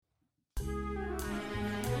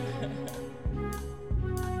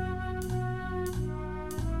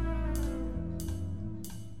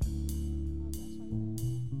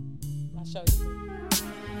show you.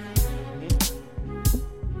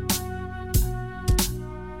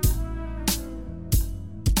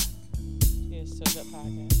 Cheers to the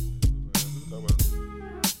podcast.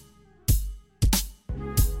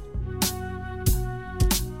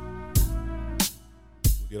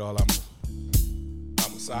 Get all our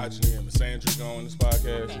misogyny and misandry going in this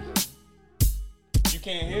podcast. Okay. You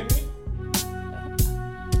can't hear me?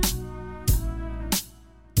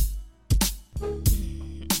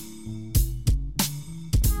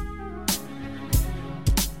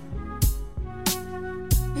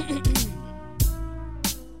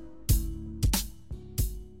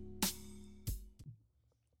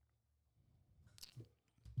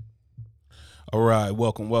 All right,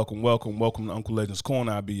 welcome to Uncle Legend's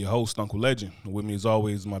Corner. I'll be your host, Uncle Legend. With me, as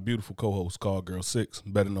always, my beautiful co-host, Call Girl 6,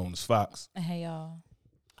 better known as Fox. Hey, y'all.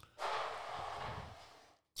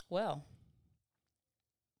 Well.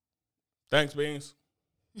 Thanks, Beans.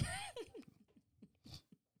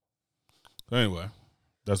 Anyway,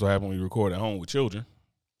 that's what happened when you record at home with children.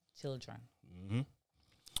 Mm-hmm.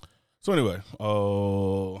 So anyway,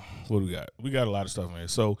 what do we got? We got a lot of stuff in here.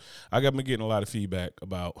 So we've been getting a lot of feedback,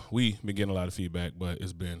 but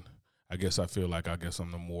it's been, I feel like I'm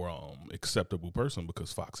the more acceptable person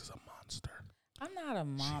because Fox is a monster. I'm not a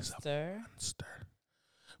monster. She's a monster.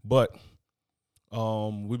 But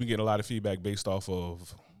we've been getting a lot of feedback based off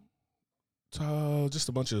of just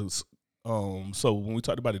a bunch of, so when we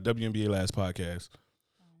talked about the WNBA last podcast,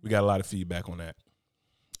 we got a lot of feedback on that.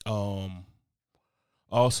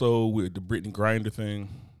 Also, with the Brittany Griner thing,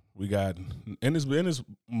 we got, and it's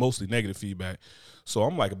mostly negative feedback. So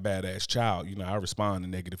I'm like a badass child. You know, I respond to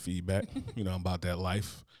negative feedback, about that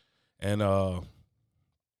life. And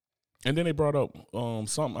then they brought up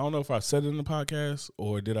something. I don't know if I said it in the podcast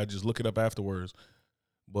or did I just look it up afterwards,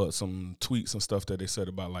 but some tweets and stuff that they said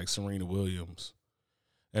about like Serena Williams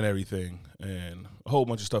and everything and a whole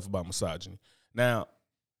bunch of stuff about misogyny. Now,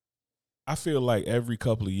 I feel like every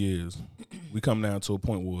couple of years we come down to a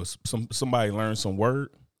point where somebody learns some word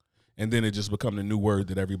and then it just becomes the new word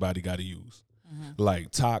that everybody got to use. Mm-hmm.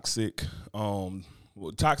 Like toxic,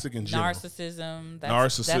 toxic in general. Narcissism.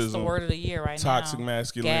 That's the word of the year right toxic now.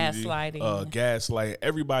 Toxic masculinity. Gaslighting. Gaslight.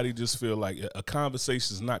 Everybody just feel like a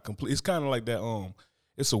conversation is not complete. It's kind of like that.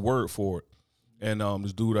 It's a word for it. And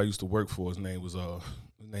this dude I used to work for, his name was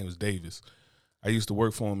Davis. I used to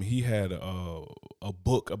work for him. He had a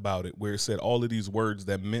book about it where it said all of these words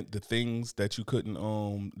that meant the things that you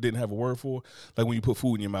didn't have a word for. Like when you put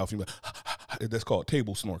food in your mouth, you're like, that's called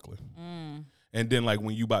table snorkeling. Mm. And then like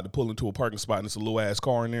when you about to pull into a parking spot and it's a little ass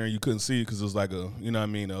car in there and you couldn't see it because it was like a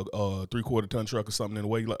 3/4 ton truck or something in the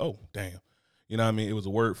way. You're like, oh, damn. You know what I mean? It was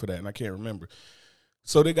a word for that and I can't remember.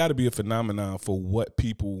 So there got to be a phenomenon for what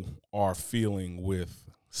people are feeling with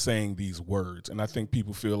saying these words. And I think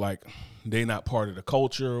people feel like they're not part of the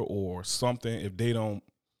culture or something if they don't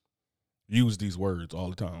use these words all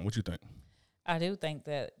the time. What you think? I do think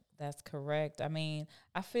that that's correct. I mean,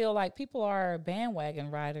 I feel like people are bandwagon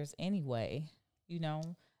riders anyway.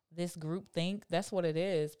 This group think, that's what it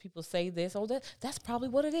is. People say this, that's probably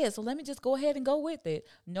what it is. So let me just go ahead and go with it.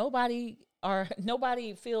 Nobody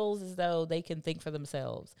feels as though they can think for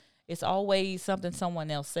themselves. It's always something someone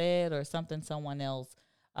else said or something someone else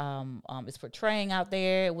is portraying out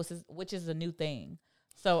there, which is a new thing.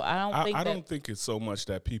 So I don't think it's so much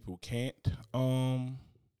that people can't.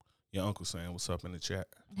 Your Uncle saying what's up in the chat.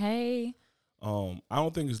 Hey. I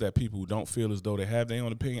don't think it's that people don't feel as though they have their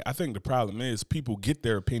own opinion. I think the problem is people get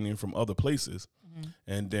their opinion from other places,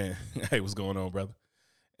 and then hey, what's going on, brother?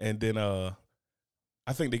 And then I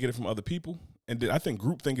think they get it from other people, and then I think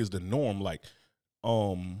groupthink is the norm. Like,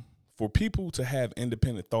 for people to have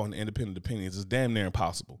independent thought and independent opinions is damn near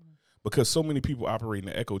impossible because so many people operate in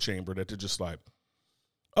the echo chamber that they're just like,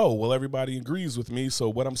 oh, well, everybody agrees with me, so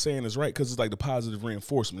what I'm saying is right, because it's like the positive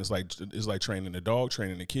reinforcement. It's like training a dog,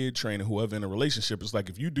 training a kid, training whoever in a relationship. It's like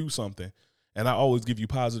if you do something, and I always give you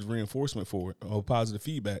positive reinforcement for it or positive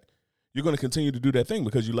feedback, you're going to continue to do that thing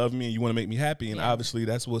because you love me and you want to make me happy, and obviously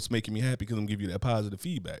that's what's making me happy because I'm giving you that positive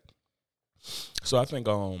feedback. So I think,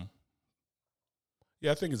 I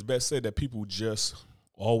think it's best said that people just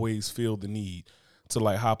always feel the need to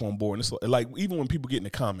like hop on board. And it's like even when people get in the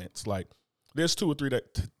comments, like, there's two or three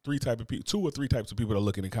types of people that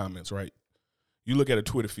look in the comments, right? You look at a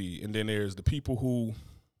Twitter feed, and then there's the people who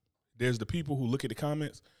look at the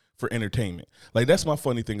comments for entertainment. Like, that's my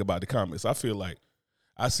funny thing about the comments. I feel like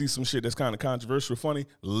I see some shit that's kind of controversial, funny,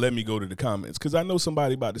 let me go to the comments. Because I know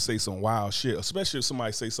somebody about to say some wild shit, especially if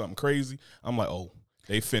somebody say something crazy. I'm like, oh,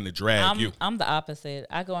 they finna drag you. I'm the opposite.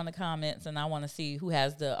 I go in the comments, and I want to see who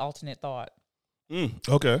has the alternate thought.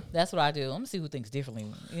 Okay. That's what I do. I'm gonna see who thinks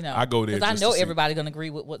differently. You know, I go there because I just know to see. everybody's gonna agree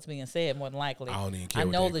with what's being said more than likely. I don't even care I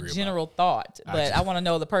what know they the agree general thought, but just- I want to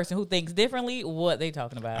know the person who thinks differently what they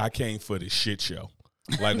talking about. I came for the shit show.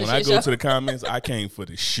 Like The when I shit go show. to the comments, I came for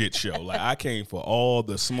the shit show. Like I came for all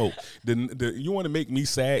the smoke. You want to make me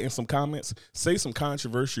sad in some comments? Say some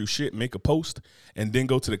controversial shit, make a post, and then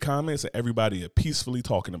go to the comments and everybody are peacefully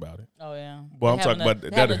talking about it. Oh yeah. Well, I'm They're talking having about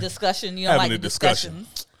they're having a discussion. You know, having like a the discussion.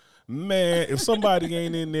 discussions. Man, if somebody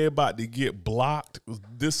ain't in there about to get blocked,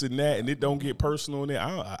 this and that, and it don't get personal in there,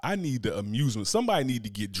 I need the amusement. Somebody need to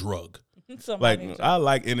get drugged. Somebody Like I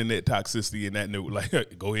like internet toxicity in that note.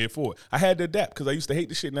 Like go ahead for it. I had to adapt because I used to hate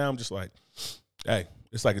the shit. Now I'm just like, hey,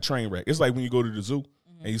 it's like a train wreck. It's like when you go to the zoo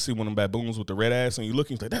and you see one of them baboons with the red ass and you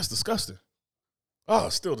looking like that's disgusting. Oh,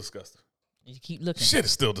 it's still disgusting. You keep looking. Shit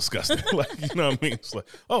is still disgusting. Like you know what I mean? It's like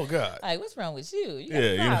oh god. Like, what's wrong with you? You got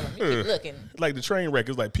Yeah, a problem. You keep looking. Like the train wreck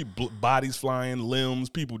is like people bodies flying, limbs,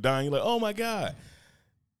 people dying. You're like oh my god.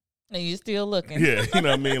 And you still looking. Yeah, you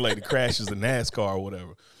know what I mean? Like the crashes of NASCAR or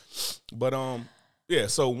whatever. But yeah,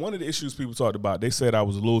 so one of the issues people talked about, they said I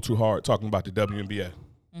was a little too hard talking about the WNBA.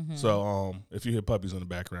 So if you hear puppies in the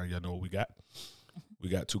background, y'all know what we got. We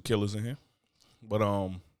got 2 killers in here. But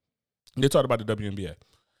they talked about the WNBA.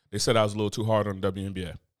 They said I was a little too hard on the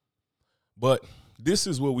WNBA. But this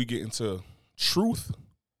is where we get into truth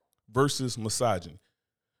versus misogyny.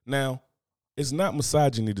 Now, it's not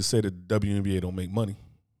misogyny to say that the WNBA don't make money.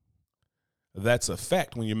 That's a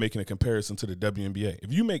fact when you're making a comparison to the WNBA.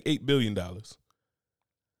 If you make $8 billion,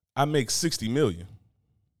 I make $60 million.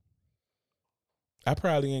 I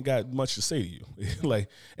probably ain't got much to say to you. Like,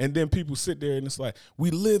 and then people sit there and it's like,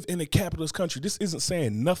 we live in a capitalist country. This isn't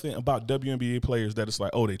saying nothing about WNBA players that it's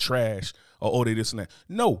like, oh, they trash or oh, they this and that.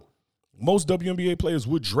 No. Most WNBA players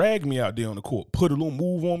would drag me out there on the court, put a little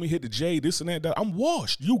move on me, hit the J, this and that. I'm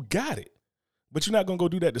washed. You got it. But you're not going to go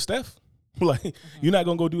do that to Steph. Like, you're not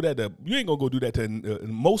going to go do that to, you ain't going to go do that to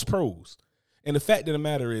most pros. And the fact of the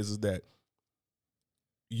matter is that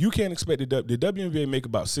you can't expect the WNBA make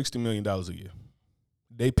about $60 million a year.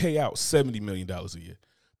 They pay out $70 million a year.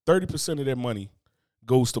 30% of their money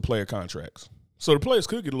goes to player contracts. So the players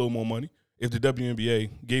could get a little more money if the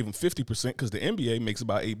WNBA gave them 50% because the NBA makes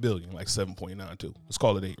about $8 billion, like 7.92. Let's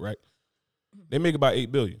call it 8, right? They make about $8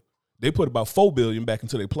 billion. They put about $4 billion back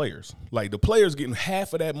into their players. Like the players getting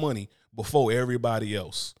half of that money before everybody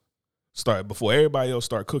else start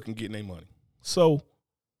cooking, getting their money. So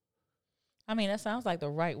I mean, that sounds like the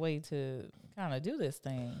right way to kind of do this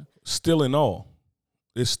thing. Still in all,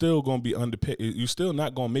 it's still going to be underpaid. You're still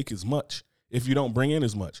not going to make as much if you don't bring in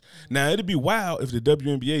as much. Now, it'd be wild if the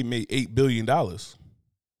WNBA made $8 billion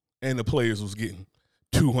and the players was getting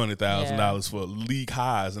 $200,000 for league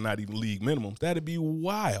highs and not even league minimums. That'd be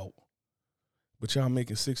wild. But y'all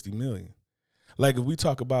making $60 million. Like if we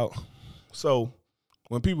talk about, so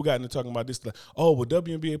when people got into talking about this, like, oh, well,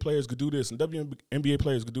 WNBA players could do this and WNBA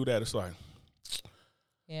players could do that. It's like,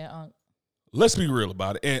 yeah, let's be real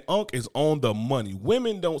about it. And Unc is on the money.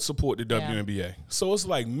 Women don't support the WNBA. So it's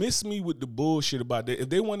like, miss me with the bullshit about that. If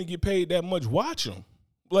they want to get paid that much, watch them.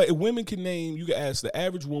 Like, if women can name, you can ask the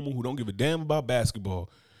average woman who don't give a damn about basketball,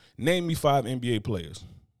 name me 5 NBA players.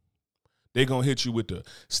 They're going to hit you with the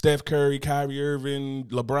Steph Curry, Kyrie Irving,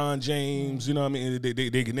 LeBron James, you know what I mean?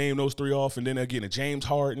 They can name those 3 off, and then they're getting a James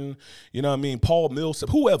Harden, you know what I mean? Paul Millsap,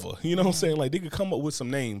 whoever, you know what I'm saying? Like, they could come up with some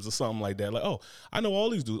names or something like that. Like, oh, I know all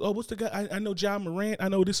these dudes. Oh, what's the guy? I know Ja Morant. I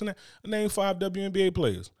know this and that. Name 5 WNBA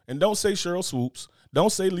players. And don't say Cheryl Swoops. Don't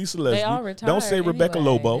say Lisa Leslie. they all retired. Don't say Rebecca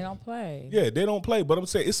anyway. Lobo. They don't play. Yeah, they don't play. But I'm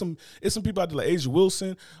saying it's some people out there like Asia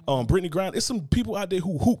Wilson, Brittany Griner. It's some people out there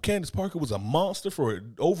who hoop. Candace Parker was a monster for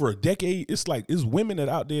over a decade. It's like it's women that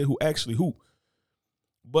out there who actually hoop.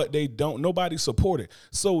 But they don't, nobody support it.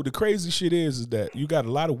 So the crazy shit is that you got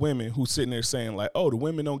a lot of women who sitting there saying like, oh, the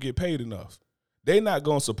women don't get paid enough. They're not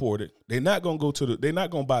gonna support it. They're not gonna they're not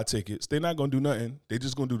gonna buy tickets. They're not gonna do nothing. They're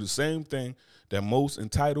just gonna do the same thing that most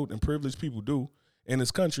entitled and privileged people do in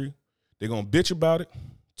this country. They're going to bitch about it,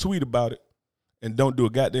 tweet about it, and don't do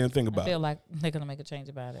a goddamn thing about it. I feel like they're going to make a change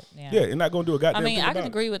about it. Yeah, they're not going to do a goddamn thing about it. I can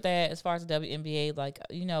agree with that as far as the WNBA. Like,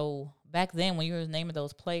 you know, back then when you were naming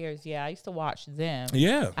those players, I used to watch them.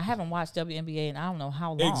 Yeah. I haven't watched WNBA in I don't know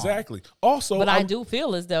how long. Exactly. Also, but I do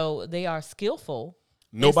feel as though they are skillful.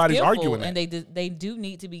 Nobody's arguing that. And they do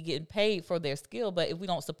need to be getting paid for their skill. But if we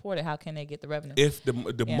don't support it, how can they get the revenue? If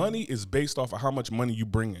the money is based off of how much money you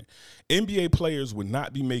bring in, NBA players would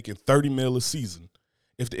not be making $30 million a season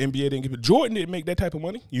if the NBA didn't give it. Jordan didn't make that type of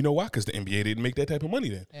money. You know why? Because the NBA didn't make that type of money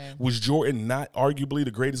then. Yeah. Was Jordan not arguably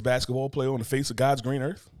the greatest basketball player on the face of God's green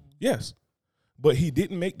earth? Yes. But he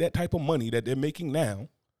didn't make that type of money that they're making now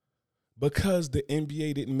because the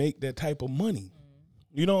NBA didn't make that type of money.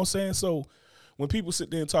 You know what I'm saying? So when people sit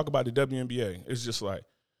there and talk about the WNBA, it's just like,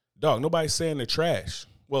 dog, nobody's saying they're trash.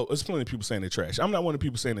 Well, there's plenty of people saying they're trash. I'm not one of the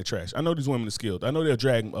people saying they're trash. I know these women are skilled. I know they'll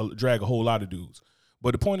drag a whole lot of dudes.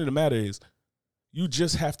 But the point of the matter is, you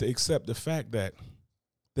just have to accept the fact that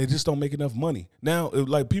they just don't make enough money. Now,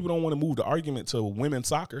 like, people don't want to move the argument to women's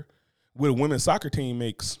soccer, where the women's soccer team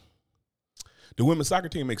makes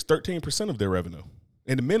 13% of their revenue,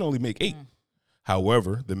 and the men only make 8%.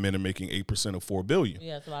 However, the men are making 8% of $4 billion,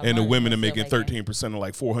 and the women are making 13% of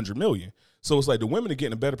like $400 million. So it's like the women are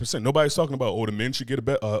getting a better percent. Nobody's talking about, the men should get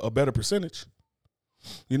a better percentage.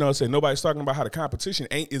 You know what I'm saying? Nobody's talking about how the competition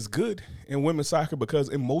ain't as good in women's soccer, because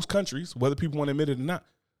in most countries, whether people want to admit it or not,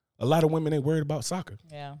 a lot of women ain't worried about soccer.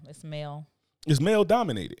 Yeah, it's male. It's male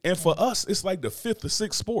dominated. And for us, it's like the 5th or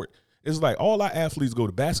 6th sport. It's like all our athletes go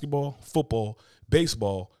to basketball, football,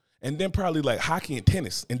 baseball, and then probably like hockey and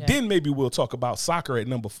tennis. And then maybe we'll talk about soccer at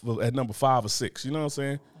number 5 or 6. You know what I'm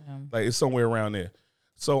saying? Like, it's somewhere around there.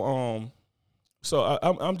 So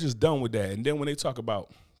I'm just done with that. And then when they talk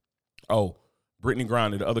about, Brittany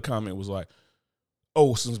Griner, the other comment was like,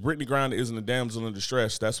 since Brittany Griner isn't a damsel in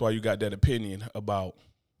distress, that's why you got that opinion about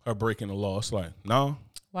her breaking the law. It's like, no.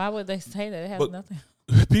 Why would they say that? It has nothing.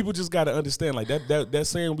 People just got to understand, like, that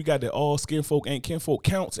saying we got that all skin folk ain't kinfolk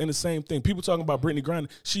counts in the same thing. People talking about Brittany Griner,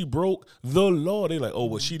 she broke the law. They like,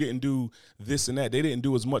 well, she didn't do this and that. They didn't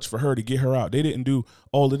do as much for her to get her out. They didn't do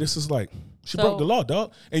all of this. It's like, she broke the law,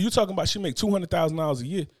 dog. And you talking about she make $200,000 a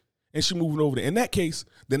year and she moving over there. In that case,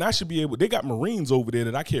 then I should be able, they got Marines over there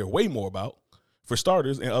that I care way more about, for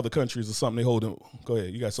starters, in other countries or something they hold them. Go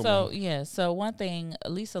ahead, you got something. So one thing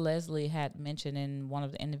Lisa Leslie had mentioned in one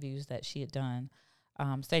of the interviews that she had done,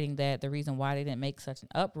 stating that the reason why they didn't make such an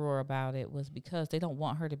uproar about it was because they don't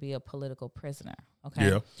want her to be a political prisoner. Okay.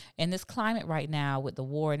 Yeah. In this climate right now with the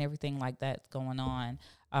war and everything like that's going on,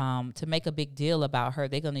 to make a big deal about her,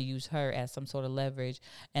 they're going to use her as some sort of leverage,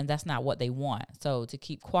 and that's not what they want. So to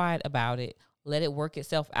keep quiet about it, let it work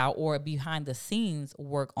itself out, or behind the scenes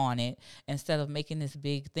work on it, instead of making this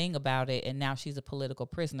big thing about it, and now she's a political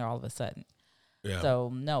prisoner all of a sudden. Yeah.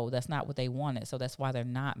 So, no, that's not what they wanted. So that's why they're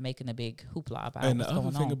not making a big hoopla about it. And the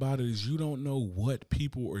other thing about it is, you don't know what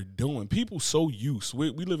people are doing. People so used. We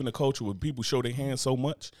live in a culture where people show their hand so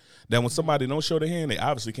much that when somebody don't show their hand, they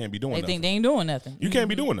obviously can't be doing nothing. They think they ain't doing nothing. You can't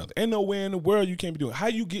be doing nothing. Ain't nowhere in the world you can't be doing. How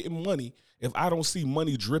you getting money if I don't see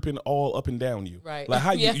money dripping all up and down you? Right. Like,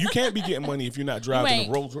 how you can't be getting money if you're not driving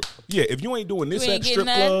a Rolls Royce. Yeah, if you ain't doing this at the strip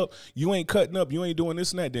club, you ain't cutting up, you ain't doing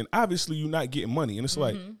this and that, then obviously you're not getting money. And it's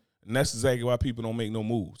like, and that's exactly why people don't make no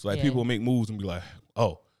moves. Like, people make moves and be like,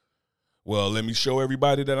 well, let me show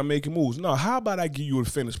everybody that I'm making moves. No, how about I give you a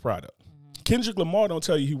finished product? Kendrick Lamar don't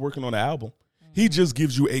tell you he working on an album. He just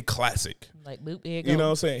gives you a classic. Like, boop, here you go. You know what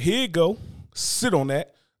I'm saying? Here you go. Sit on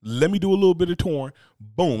that. Let me do a little bit of touring.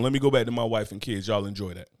 Boom. Let me go back to my wife and kids. Y'all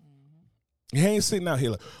enjoy that. He ain't sitting out here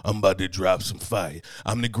like, I'm about to drop some fire.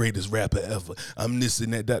 I'm the greatest rapper ever. I'm this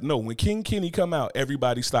and that. No, when King Kenny come out,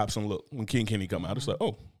 everybody stops and look. When King Kenny come out, it's like,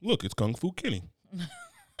 look, it's Kung Fu Kenny.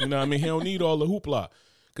 You know what I mean? He don't need all the hoopla,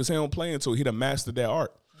 because he don't play until he done mastered that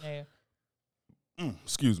art. Yeah.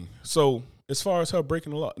 Excuse me. So as far as her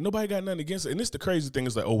breaking the law, nobody got nothing against it. And it's the crazy thing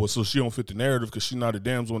is like, so she don't fit the narrative because she's not a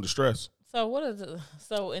damsel in distress.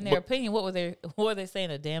 So in their opinion, what were they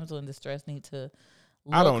saying a damsel in distress need to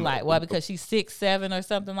look like? Why? Because she's 6'7" or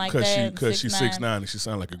something like that. Because she's 6'9" and she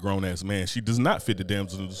sounds like a grown ass man. She does not fit the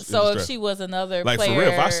damsel in distress. So if she was another like player, for real,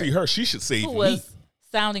 if I see her, she should save me. Was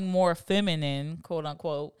sounding more feminine, quote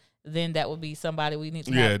unquote, then that would be somebody we need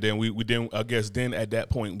to have. Then we I guess then at that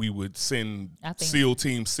point we would send SEAL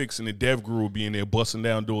Team 6 and the Dev Guru would be in there busting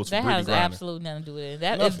down doors for Brittany Griner. That has absolutely nothing to do with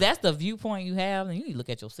it. If that's the viewpoint you have, then you need to look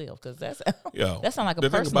at yourself, because that sounds like a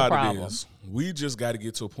personal problem. Is, we just got to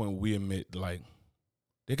get to a point where we admit, like,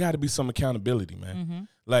 there got to be some accountability, man.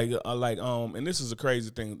 And this is a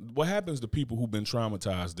crazy thing. What happens to people who've been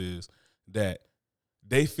traumatized is that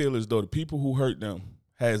they feel as though the people who hurt them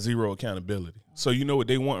had zero accountability. So you know what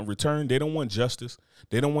they want in return? They don't want justice.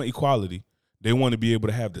 They don't want equality. They want to be able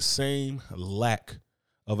to have the same lack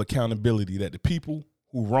of accountability that the people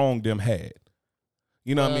who wronged them had.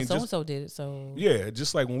 You know what I mean? So-and-so did it, so. Yeah,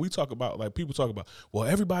 just like when we talk about, like, people talk about, well,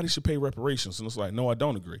 everybody should pay reparations. And it's like, no, I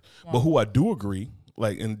don't agree. Yeah. But who I do agree,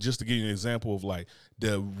 like, and just to give you an example of, like,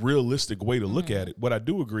 the realistic way to look at it, what I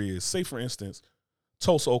do agree is, say, for instance,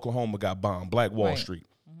 Tulsa, Oklahoma got bombed, Black Wall Street.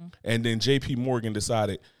 And then J.P. Morgan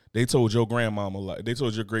decided, they told your grandmama, like, they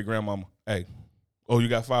told your great grandmama, hey, you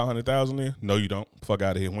got $500,000 there? No, you don't. Fuck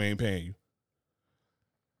out of here. We ain't paying you.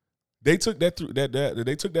 They took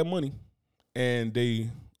that money and they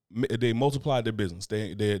they multiplied their business.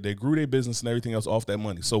 They grew their business and everything else off that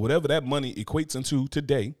money. So whatever that money equates into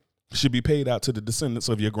today should be paid out to the descendants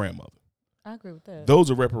of your grandmother. I agree with that. Those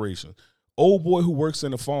are reparations. Old boy who works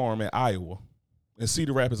in a farm in Iowa, in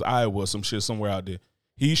Cedar Rapids, Iowa, some shit somewhere out there,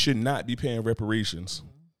 he should not be paying reparations.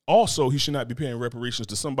 Also, he should not be paying reparations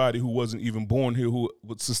to somebody who wasn't even born here, who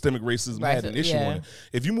with systemic racism had an issue on it.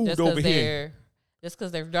 If you moved over here, just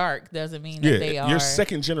because they're dark doesn't mean that they are. You're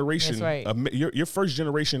second generation. That's right. You're first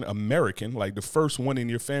generation American, like the first one in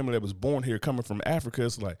your family that was born here, coming from Africa.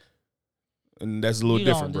 It's like, and that's a little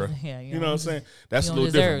different, bro. You know what I'm saying? That's a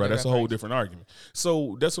little different, bro. That's a whole different argument.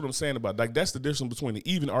 So that's what I'm saying about, like, that's the difference between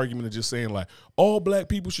the even argument of just saying, like, all black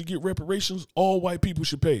people should get reparations, all white people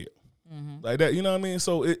should pay it. Like that, you know what I mean?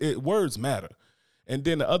 So words matter. And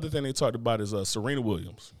then the other thing they talked about is Serena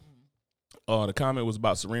Williams. The comment was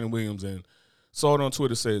about Serena Williams, and saw it on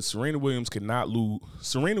Twitter, said Serena Williams cannot lose.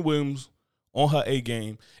 Serena Williams on her A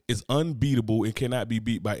game is unbeatable and cannot be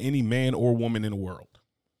beat by any man or woman in the world.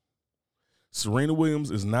 Serena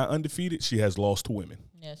Williams is not undefeated. She has lost to women.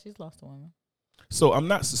 Yeah, she's lost to women. So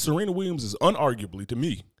Serena Williams is unarguably, to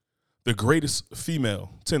me, the greatest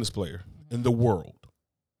female tennis player in the world.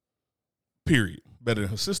 Period. Better than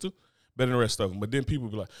her sister, better than the rest of them. But then people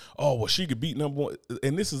be like, oh, well, she could beat number one.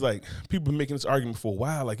 And this is like, people been making this argument for a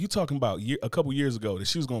while. Like, you talking about a couple years ago that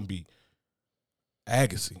she was going to beat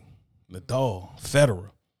Agassi, Nadal, Federer.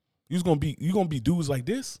 You going to be dudes like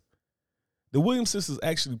this? The Williams sisters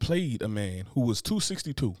actually played a man who was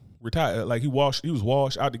 262, retired. Like, he was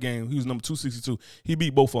washed out the game. He was number 262. He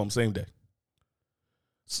beat both of them same day.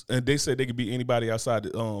 And they said they could beat anybody outside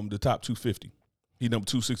the top 250. He number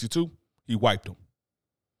 262. He wiped him.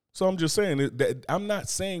 So I'm just saying that I'm not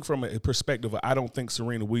saying from a perspective of I don't think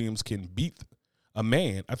Serena Williams can beat a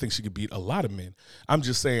man. I think she could beat a lot of men. I'm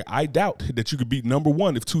just saying I doubt that you could beat number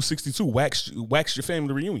one if 262 waxed your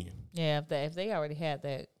family reunion. Yeah, if they already had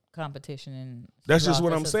that competition, and that's just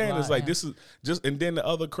what I'm saying. It's like, this is just, and then the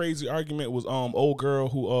other crazy argument was old girl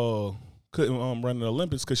who couldn't run the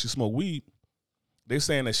Olympics because she smoked weed. They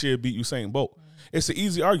saying that she'll beat Usain Bolt. It's an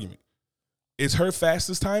easy argument. Is her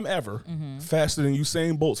fastest time ever faster than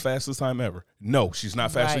Usain Bolt's fastest time ever? No, she's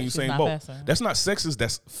not faster than Usain Bolt. Faster. That's not sexist.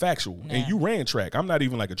 That's factual. Nah. And you ran track. I'm not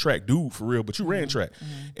even like a track dude for real, but you ran track.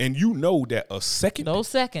 And you know that a second. Those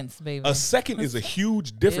seconds, baby. A second is a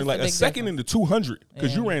huge difference. Like a second in the 200,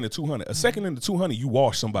 because you ran the 200. A second in the 200, you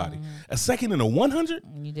washed somebody. A second in the 100,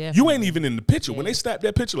 you ain't even in the picture. When they snap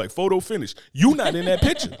that picture, like photo finish, you not in that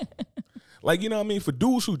picture. Like, you know what I mean? For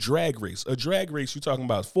dudes who drag race, a drag race, you're talking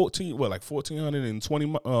about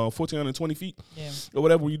 1,420 feet or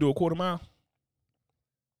whatever when you do a quarter mile.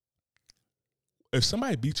 If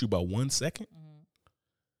somebody beats you by 1 second,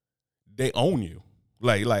 they own you.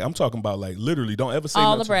 Like I'm talking about, like, literally, don't ever say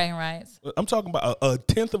all the bragging rights. I'm talking about a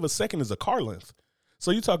tenth of a second is a car length. So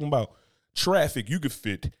you're talking about traffic. You could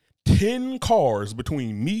fit 10 cars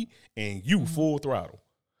between me and you full throttle.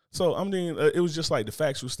 So, I mean, it was just like the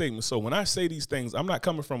factual statement. So when I say these things, I'm not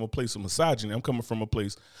coming from a place of misogyny. I'm coming from a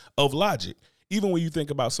place of logic. Even when you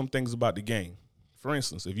think about some things about the game. For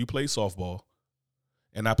instance, if you play softball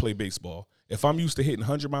and I play baseball, if I'm used to hitting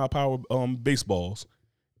 100-mile-per-hour baseballs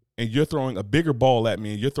and you're throwing a bigger ball at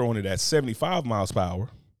me and you're throwing it at 75 miles per hour,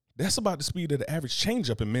 that's about the speed of the average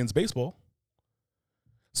changeup in men's baseball.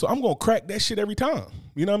 So I'm going to crack that shit every time.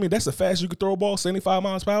 You know what I mean? That's the fastest you could throw a ball, 75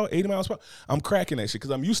 miles per hour, 80 miles per hour. I'm cracking that shit because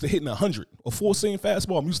I'm used to hitting 100. A four-seam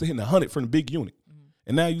fastball, I'm used to hitting 100 from the big unit.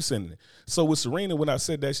 And now you sending it. So with Serena, when I was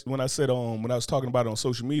talking about it on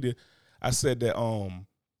social media, I said that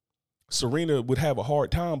Serena would have a hard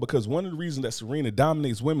time because one of the reasons that Serena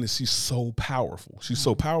dominates women is she's so powerful. She's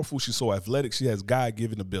so powerful. She's so athletic. She has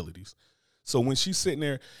God-given abilities. So when she's sitting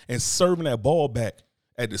there and serving that ball back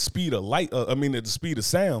at the speed of light, at the speed of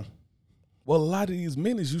sound, well, a lot of these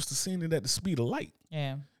men is used to seeing it at the speed of light.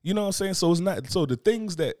 Yeah. You know what I'm saying? So it's not, so the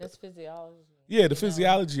things that's physiology. Yeah, the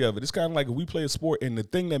physiology of it. It's kind of like if we play a sport and the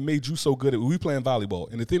thing that made you so good at, we playing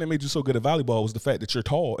volleyball, and the thing that made you so good at volleyball was the fact that you're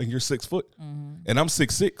tall and you're 6 foot and I'm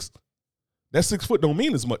 6'6". That 6 foot don't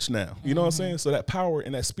mean as much now. You know what I'm saying? So that power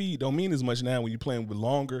and that speed don't mean as much now when you're playing with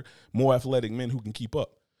longer, more athletic men who can keep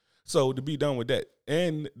up. So to be done with that,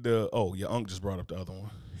 and your uncle just brought up the other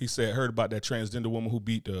one. He heard about that transgender woman who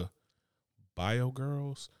beat the Bio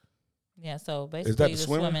Girls. Yeah, so basically the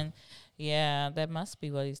swimmer? swimming. Yeah, that must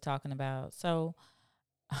be what he's talking about. So,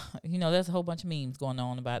 there's a whole bunch of memes going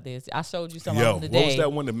on about this. I showed you some of them today. What was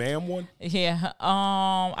that one, the man one? Yeah,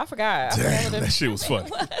 I forgot. Damn, that shit was funny.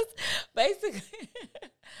 Basically,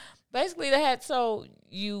 they had, so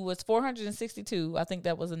you was 462. I think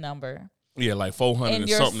that was a number. Yeah, like 400 and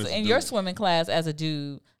something. In your swimming class as a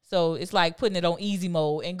dude, So it's like putting it on easy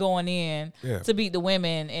mode and going in Yeah. to beat the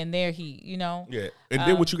women in their heat, you know? Yeah. And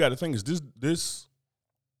then what you got to think is this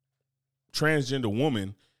transgender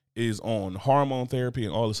woman is on hormone therapy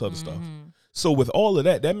and all this other stuff. So with all of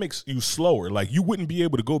that, that makes you slower. Like you wouldn't be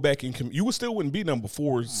able to go back and you would still wouldn't be number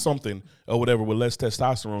 4 something or whatever with less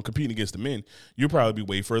testosterone competing against the men. You'd probably be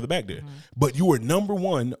way further back there. But you were number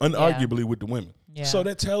 1 unarguably with the women. Yeah. So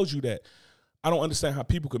that tells you that I don't understand how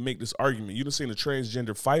people could make this argument. You done seen a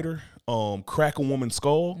transgender fighter crack a woman's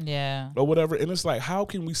skull or whatever. And it's like, how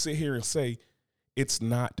can we sit here and say it's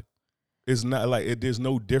not like there's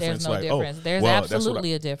no difference. There's no difference. There's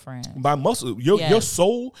absolutely a difference. My muscle, your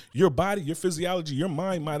soul, your body, your physiology, your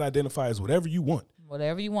mind might identify as whatever you want.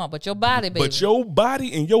 Whatever you want, but your body, baby. But your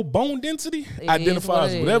body and your bone density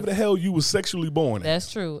identifies whatever the hell you was sexually born. That's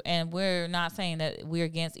true, and we're not saying that we're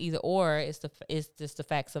against either or. It's just the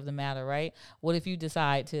facts of the matter, right? What if you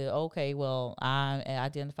decide to, okay, well, I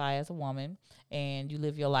identify as a woman, and you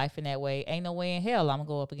live your life in that way? Ain't no way in hell I'm gonna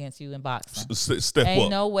go up against you in boxing. Step Ain't up.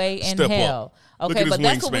 no way in Step hell. up. Okay, but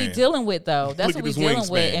that's what wingspan. we're dealing with, though. That's what we're dealing with,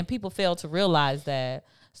 wingspan. and people fail to realize that.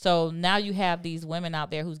 So now you have these women out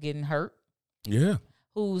there who's getting hurt. Yeah.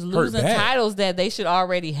 Who's losing titles that they should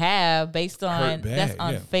already have based on that's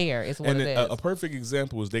unfair is what and it is. A perfect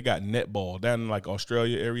example is they got netball down in like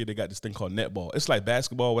Australia area. They got this thing called netball. It's like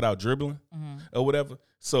basketball without dribbling or whatever.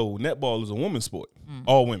 So netball is a women's sport,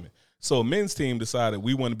 all women. So a men's team decided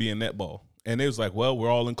we want to be in netball. And it was like, well, we're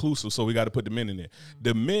all inclusive, so we got to put the men in there.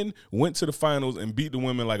 The men went to the finals and beat the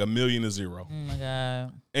women like 1,000,000-0. Oh my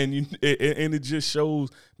God! And it just shows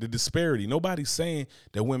the disparity. Nobody's saying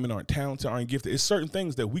that women aren't talented, aren't gifted. It's certain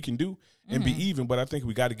things that we can do and be even, but I think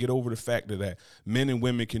we got to get over the fact that men and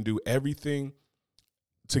women can do everything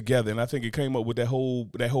together. And I think it came up with that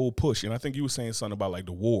whole push. And I think you were saying something about like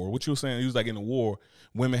the war. What you were saying, you was like in the war,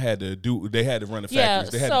 women had to run the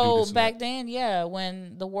factories. They had to do this back then,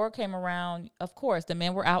 when the war came around, of course, the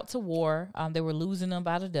men were out to war. They were losing them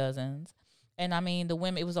by the dozens. And I mean, the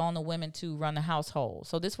women, it was on the women to run the household.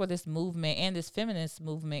 So this where this movement and this feminist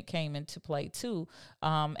movement came into play too,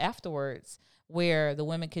 afterwards, where the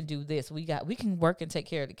women can do this. We can work and take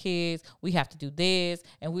care of the kids. We have to do this,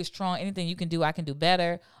 and we're strong. Anything you can do, I can do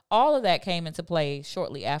better. All of that came into play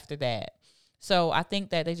shortly after that. So I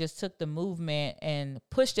think that they just took the movement and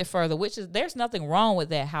pushed it further, there's nothing wrong with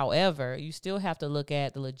that. However, you still have to look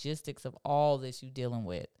at the logistics of all this you're dealing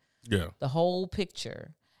with. Yeah. The whole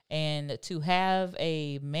picture. And to have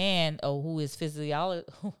a man who is physiology,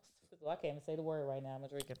 I can't even say the word right now. I'm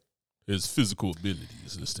drinking. His physical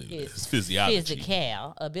abilities, his physiology.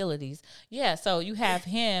 Physical abilities. Yeah, so you have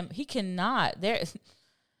him. He cannot.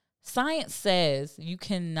 Science says you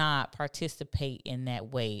cannot participate in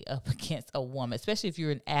that way up against a woman, especially if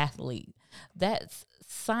you're an athlete. That's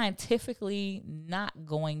scientifically not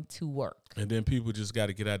going to work. And then people just got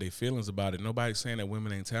to get out their feelings about it. Nobody's saying that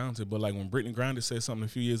women ain't talented, but like when Brittany Griner said something a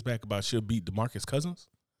few years back about she'll beat DeMarcus Cousins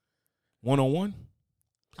 1-on-1.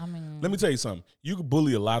 I mean, let me tell you something. You can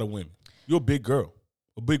bully a lot of women. You're a big girl,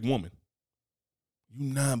 a big woman.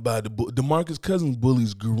 You not about to DeMarcus Cousins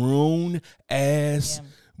bullies grown ass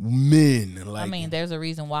men. Like, I mean, there's a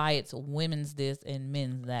reason why it's women's this and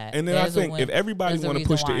men's that. And then I think if everybody want to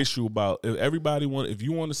push the issue about if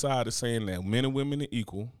you on the side of saying that men and women are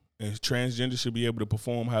equal and transgender should be able to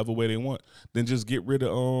perform however way they want, then just get rid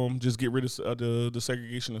of the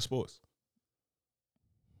segregation of sports.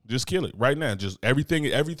 Just kill it right now. Just everything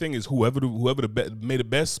is whoever made the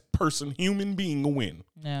best person, human being, will win.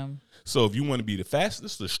 Yeah. So if you want to be the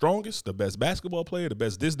fastest, the strongest, the best basketball player, the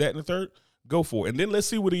best this, that, and the third, go for it. And then let's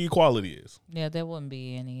see what the equality is. Yeah, there wouldn't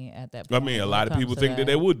be any at that point. I mean, a lot of people think that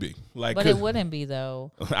there would be. But it wouldn't be,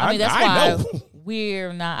 though. I mean, that's why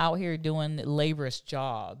we're not out here doing laborious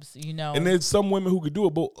jobs, you know. And there's some women who could do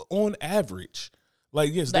it, but on average,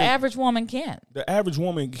 like, yes, the average woman can't. The average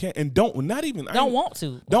woman can't and don't want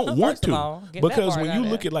to. Because when you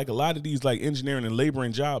look at like a lot of these like engineering and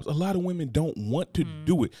laboring jobs, a lot of women don't want to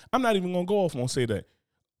do it. I'm not even gonna go off and say that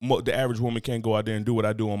the average woman can't go out there and do what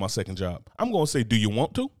I do on my second job. I'm gonna say, do you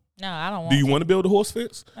want to? No, I don't want to. Do you want to build a horse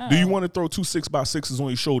fence? No. Do you want to throw 2 6x6s on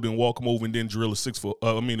your shoulder and walk them over and then drill a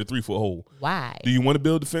 3-foot hole? Why? Do you want to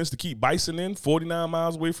build a fence to keep bison in 49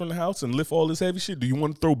 miles away from the house and lift all this heavy shit? Do you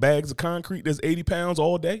want to throw bags of concrete that's 80 pounds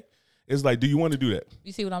all day It's like, do you want to do that?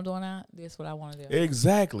 You see what I'm doing now? This is what I want to do.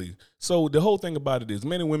 Exactly. So the whole thing about it is,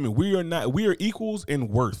 men and women, we are equals in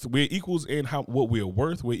worth. We're equals in what we are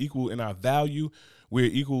worth. We're equal in our value. We're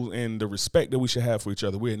equals in the respect that we should have for each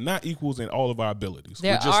other. We're not equals in all of our abilities.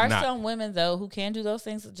 There We're just are not. some women, though, who can do those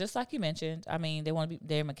things, just like you mentioned. I mean, they want to be,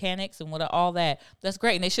 they're mechanics and all that. That's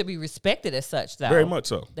great. And they should be respected as such, though. Very much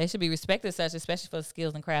so. They should be respected as such, especially for the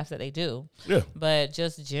skills and crafts that they do. Yeah. But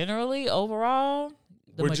just generally, overall,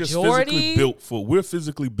 the We're majority. We're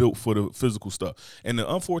physically built for the physical stuff. And the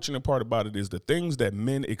unfortunate part about it is the things that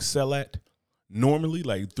men excel at normally,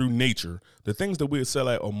 like through nature, the things that we excel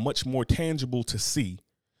at are much more tangible to see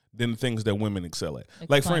than the things that women excel at.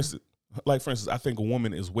 Like for instance, I think a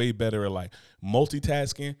woman is way better at like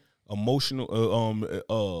multitasking,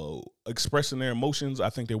 expressing their emotions. I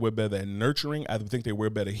think they're way better at nurturing. I think they're way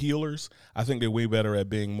better healers. I think they're way better at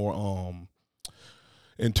being more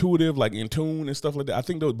intuitive, like in tune and stuff like that. I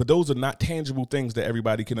think those are not tangible things that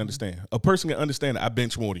everybody can understand. A person can understand that I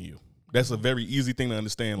bench more than you. That's a very easy thing to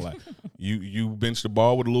understand. Like you bench the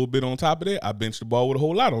ball with a little bit on top of it. I bench the ball with a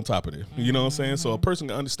whole lot on top of it. You know what I'm saying? So a person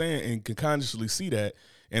can understand and can consciously see that,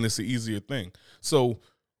 and it's an easier thing. So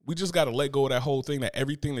we just got to let go of that whole thing, that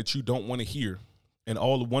everything that you don't want to hear and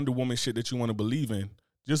all the Wonder Woman shit that you want to believe in,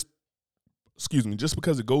 just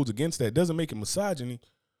because it goes against that doesn't make it misogyny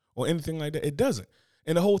or anything like that. It doesn't.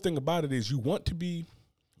 And the whole thing about it is you want to be,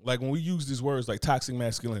 like when we use these words like toxic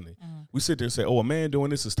masculinity, we sit there and say, oh, a man doing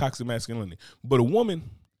this is toxic masculinity. But a woman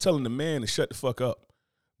telling the man to shut the fuck up,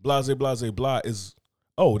 blase, blase, blah, is,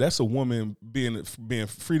 oh, that's a woman being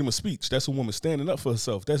freedom of speech. That's a woman standing up for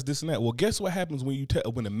herself. That's this and that. Well, guess what happens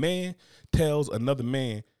when a man tells another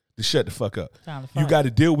man to shut the fuck up? You got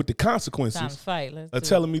to deal with the consequences of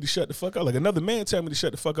telling me to shut the fuck up. Like another man telling me to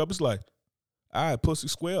shut the fuck up, it's like, all right, pussy,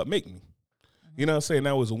 square up, make me. You know what I'm saying?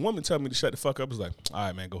 Now, as a woman telling me to shut the fuck up, it's like, all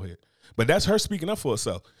right, man, go ahead. But that's her speaking up for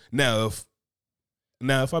herself. Now,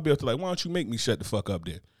 if I be up to like, why don't you make me shut the fuck up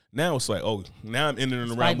then? Now it's like, oh, now I'm entering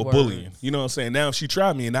the realm of bullying. You know what I'm saying? Now if she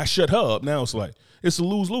tried me and I shut her up, now it's like, it's a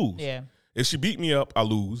lose-lose. Yeah. If she beat me up, I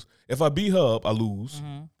lose. If I beat her up, I lose.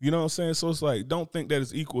 You know what I'm saying? So it's like, don't think that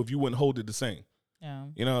it's equal if you wouldn't hold it the same. Yeah.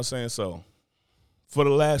 You know what I'm saying? So for the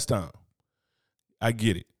last time, I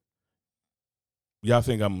get it. Y'all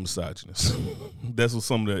think I'm a misogynist. That's what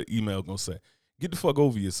some of the email gonna say. Get the fuck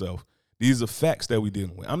over yourself. These are facts that we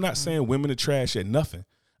dealing with. I'm not saying women are trash at nothing.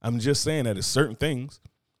 I'm just saying that it's certain things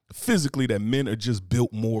physically that men are just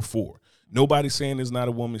built more for. Nobody's saying there's not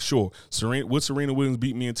a woman. Sure. Would Serena Williams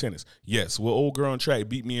beat me in tennis? Yes. Will old girl on track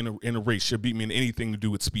beat me in a race? She'll beat me in anything to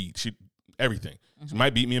do with speed. Everything. She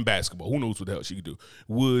might beat me in basketball. Who knows what the hell she could do?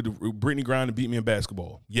 Would Brittany Griner beat me in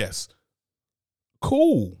basketball? Yes.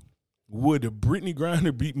 Cool. Would Brittany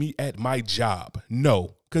Griner beat me at my job?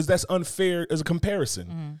 No, because that's unfair as a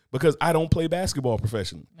comparison because I don't play basketball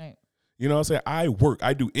professionally. Right. You know what I'm saying?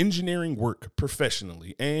 I do engineering work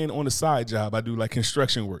professionally, and on the side job, I do like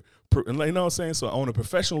construction work. You know what I'm saying? So on a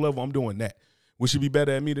professional level, I'm doing that. Would she be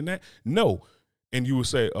better at me than that? No. And you would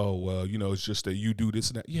say, oh, well, you know, it's just that you do this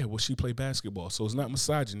and that. Yeah, well, she played basketball, so it's not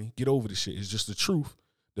misogyny. Get over the shit. It's just the truth.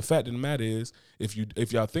 The fact of the matter is,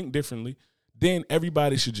 if y'all think differently, then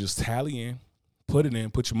everybody should just tally in, put it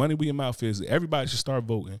in, put your money where your mouth is. Everybody should start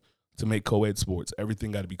voting to make co-ed sports.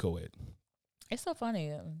 Everything got to be co-ed. It's so funny.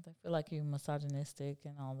 They feel like you're misogynistic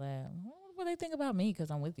and all that. What do they think about me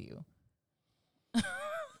because I'm with you?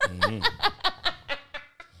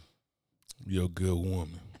 You're a good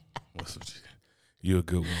woman. You're a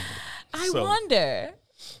good woman. I wonder.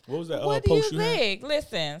 What was that what post do you think?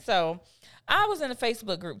 Listen, so I was in a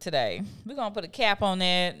Facebook group today. We're going to put a cap on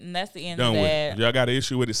that, and that's the end of that. Y'all got an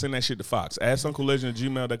issue with it, send that shit to Fox.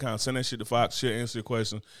 AskUncleLegend@gmail.com. Send that shit to Fox. She'll answer your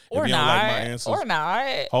question. Or if you not. don't like my answers, or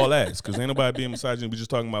not. All ass, because ain't nobody being misogynist. We just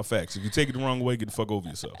talking about facts. If you take it the wrong way, get the fuck over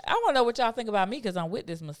yourself. I want to know what y'all think about me because I'm with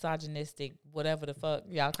this misogynistic, whatever the fuck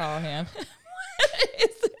y'all call him.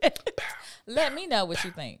 Let me know what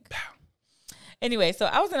you think. Anyway, so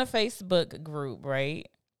I was in a Facebook group, right?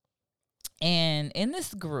 And in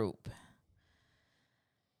this group,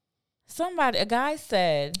 a guy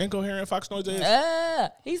said, Incoherent Fox noise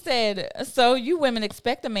he said, so you women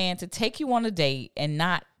expect a man to take you on a date and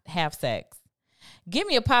not have sex. Give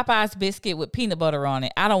me a Popeye's biscuit with peanut butter on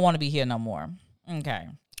it. I don't want to be here no more. Okay.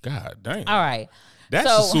 God damn. All right. That's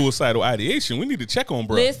a suicidal ideation. We need to check on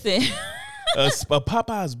bro. Listen. a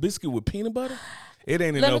Popeye's biscuit with peanut butter? It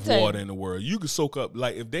ain't enough water in the world. You could soak up,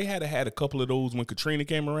 like, if they had a couple of those when Katrina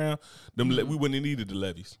came around, we wouldn't have needed the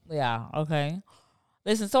levees. Yeah, okay.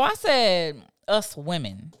 Listen, so I said, us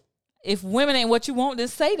women. If women ain't what you want, then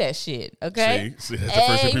say that shit, okay? See, that's the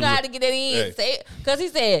first thing you know how to get that in. Say it. Because he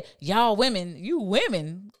said, y'all women, you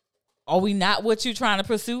women Are we not what you trying to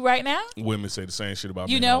pursue right now? Women say the same shit about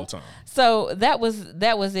You men know? all the time. So that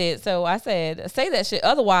was it. So I said, say that shit.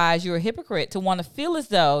 Otherwise, you're a hypocrite to want to feel as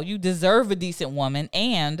though you deserve a decent woman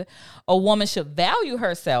and a woman should value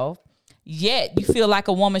herself, yet you feel like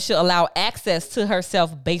a woman should allow access to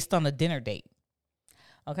herself based on a dinner date.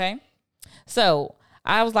 Okay? So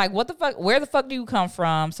I was like, what the fuck? Where the fuck do you come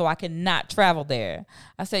from so I cannot travel there?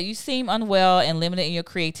 I said, you seem unwell and limited in your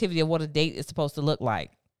creativity of what a date is supposed to look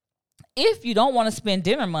like. If you don't want to spend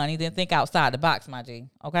dinner money, then think outside the box, my G.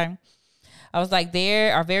 Okay? I was like,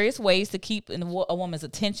 there are various ways to keep a woman's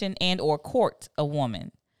attention and or court a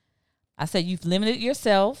woman. I said, you've limited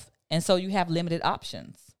yourself, and so you have limited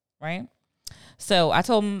options, right? So I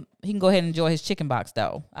told him he can go ahead and enjoy his chicken box,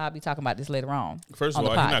 though. I'll be talking about this later on. First of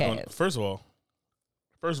all,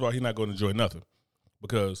 he's not going to enjoy nothing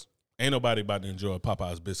because ain't nobody about to enjoy a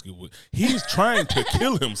Popeye's biscuit. He's trying to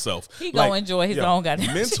kill himself. He gonna enjoy his own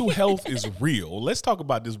goddamn mental health is real. Let's talk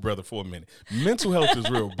about this brother for a minute. Mental health is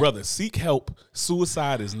real. Brother, seek help.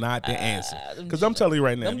 Suicide is not the answer. Because I'm telling you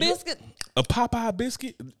right now, a Popeye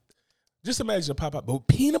biscuit, just imagine a Popeye, but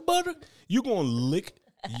peanut butter, you're going to lick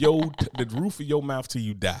the roof of your mouth till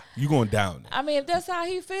you die. You're going down there. I mean, if that's how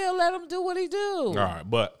he feel, let him do what he do.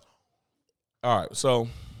 All right, so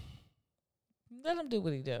let him do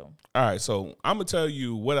what he do. All right, so I'm going to tell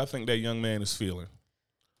you what I think that young man is feeling.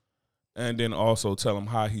 And then also tell him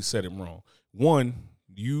how he said it wrong. One,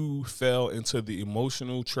 you fell into the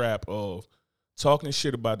emotional trap of talking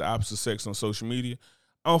shit about the opposite sex on social media.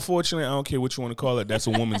 Unfortunately, I don't care what you want to call it. That's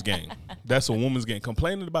a woman's game. That's a woman's game.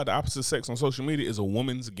 Complaining about the opposite sex on social media is a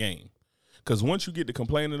woman's game. Because once you get to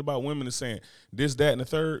complaining about women and saying this, that, and the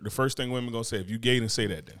third, the first thing women going to say, if you gay, then say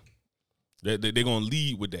that then. They're going to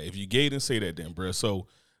lead with that. If you gay, then say that then, bro. So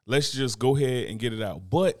let's just go ahead and get it out.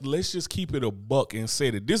 But let's just keep it a buck and say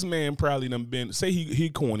that this man probably done been, say he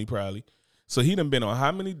corny probably. So he done been on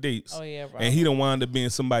how many dates? Oh, yeah, bro. And he done wound up being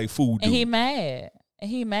somebody's food dude. And he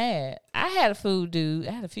mad. I had a food dude.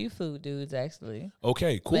 I had a few food dudes, actually.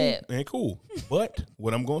 Okay, cool. But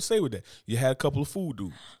what I'm going to say with that, you had a couple of food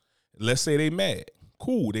dudes. Let's say they mad.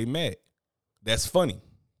 Cool, they mad. That's funny.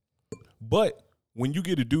 But when you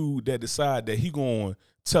get a dude that decide that he gonna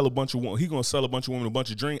sell a bunch of women a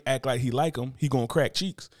bunch of drink, act like he like them, he gonna crack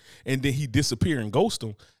cheeks, and then he disappear and ghost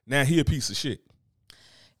them. Now he a piece of shit.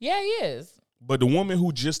 Yeah, he is. But the woman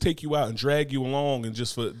who just take you out and drag you along and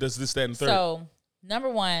just for does this, that, and third. So number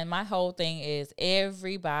one, my whole thing is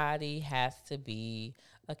everybody has to be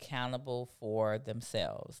accountable for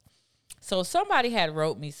themselves. So somebody had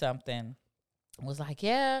wrote me something. Was like,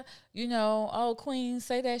 yeah, oh, queen,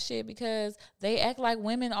 say that shit because they act like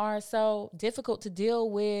women are so difficult to deal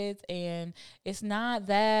with and it's not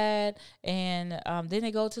that. And then they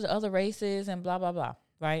go to the other races and blah, blah, blah,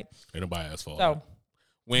 right? Ain't nobody asked for so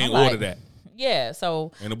we ain't order that. Yeah,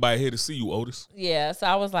 so. Ain't nobody here to see you, Otis. Yeah, so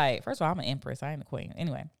I was like, first of all, I'm an empress. I ain't a queen.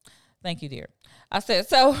 Anyway, thank you, dear. I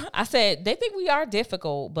said, they think we are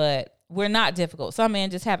difficult, but we're not difficult. Some men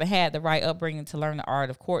just haven't had the right upbringing to learn the art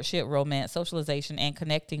of courtship, romance, socialization, and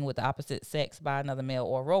connecting with the opposite sex by another male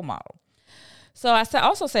or role model. So I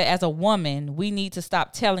also said, as a woman, we need to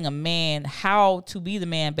stop telling a man how to be the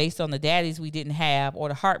man based on the daddies we didn't have or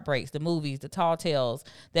the heartbreaks, the movies, the tall tales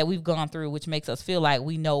that we've gone through, which makes us feel like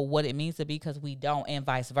we know what it means to be because we don't, and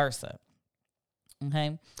vice versa.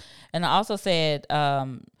 Okay. And I also said,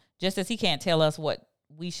 just as he can't tell us what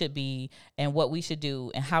we should be and what we should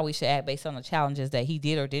do and how we should act based on the challenges that he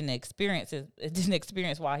did or didn't experience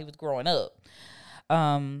while he was growing up.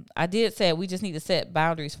 I did say we just need to set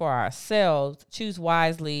boundaries for ourselves, choose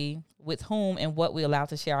wisely with whom and what we allow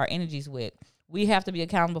to share our energies with. We have to be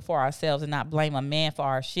accountable for ourselves and not blame a man for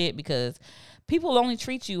our shit because people only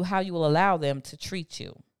treat you how you will allow them to treat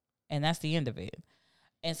you. And that's the end of it.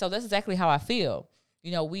 And so that's exactly how I feel.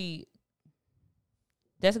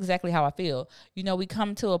 That's exactly how I feel. We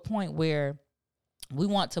come to a point where we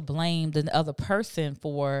want to blame the other person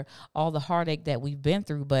for all the heartache that we've been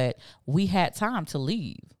through, but we had time to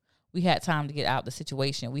leave. We had time to get out the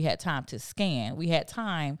situation. We had time to scan. We had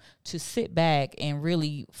time to sit back and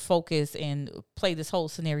really focus and play this whole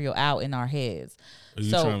scenario out in our heads. Are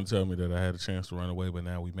you trying to tell me that I had a chance to run away, but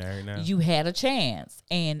now we married now? You had a chance,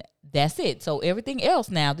 and that's it. So everything else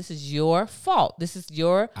now, this is your fault. This is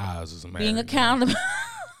your being accountable.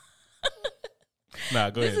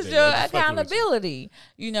 Nah, go ahead. This is your accountability,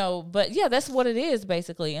 but yeah, that's what it is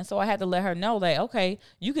basically. And so I had to let her know that, okay,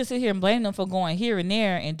 you can sit here and blame them for going here and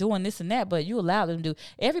there and doing this and that, but you allowed them to do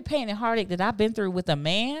every pain and heartache that I've been through with a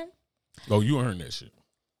man. Oh, you earned that shit.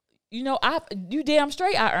 You damn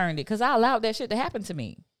straight I earned it because I allowed that shit to happen to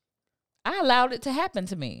me. I allowed it to happen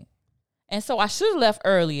to me. And so I should have left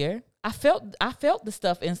earlier. I felt the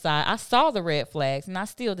stuff inside. I saw the red flags, and I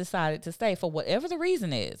still decided to stay for whatever the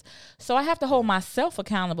reason is. So I have to hold myself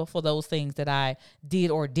accountable for those things that I did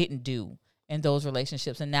or didn't do in those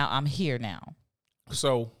relationships. And now I'm here now.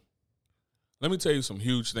 So let me tell you some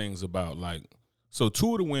huge things about so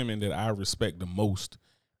 2 of the women that I respect the most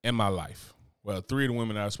in my life. Well, 3 of the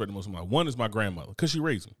women that I respect the most in my life. One is my grandmother, because she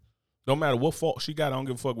raised me. No matter what fault she got, I don't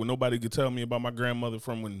give a fuck what nobody could tell me about my grandmother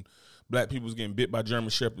from when black people was getting bit by German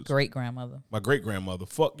shepherds. Great grandmother. My great grandmother.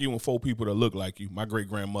 Fuck you and 4 people that look like you. My great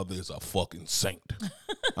grandmother is a fucking saint.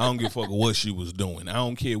 I don't give a fuck what she was doing. I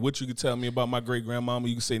don't care what you could tell me about my great grandmama.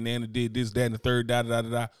 You can say Nana did this, that, and the third, da da da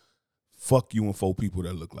da. Fuck you and 4 people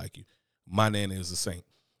that look like you. My Nana is a saint.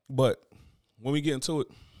 But when we get into it,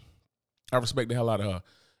 I respect the hell out of her.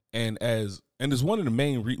 And it's one of the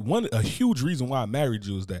main a huge reason why I married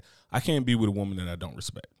you is that I can't be with a woman that I don't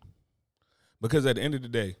respect. Because at the end of the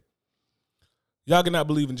day, y'all cannot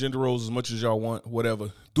believe in gender roles as much as y'all want,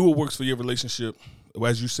 whatever. Do what works for your relationship.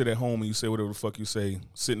 As you sit at home and you say whatever the fuck you say,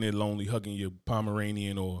 sitting there lonely, hugging your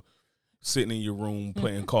Pomeranian, or sitting in your room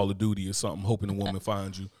playing Call of Duty or something, hoping a woman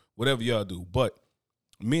finds you. Whatever y'all do. But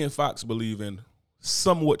me and Fox believe in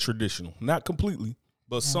somewhat traditional. Not completely,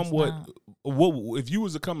 but somewhat. If you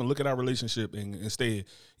was to come and look at our relationship and stay,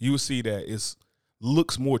 you would see that it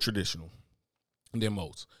looks more traditional than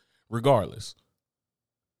most. Regardless,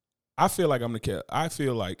 I feel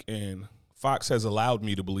like and Fox has allowed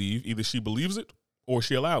me to believe, either she believes it or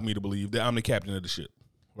she allowed me to believe that I'm the captain of the ship,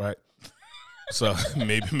 right? So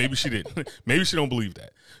maybe she didn't. Maybe she don't believe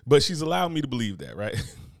that, but she's allowed me to believe that, right?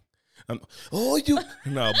 I'm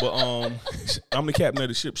the captain of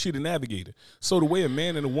the ship. She the navigator. So the way a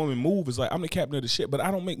man and a woman move is like, I'm the captain of the ship, but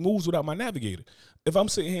I don't make moves without my navigator. If I'm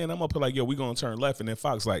sitting here and I'm up here like, yo, we gonna turn left, and then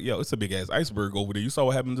Fox like, yo, it's a big ass iceberg over there. You saw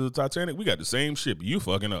what happened to the Titanic? We got the same ship. You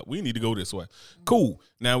fucking up. We need to go this way. Cool.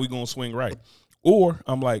 Now we gonna swing right. Or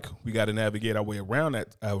I'm like, we got to navigate our way around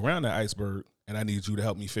that iceberg, and I need you to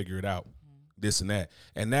help me figure it out. This and that.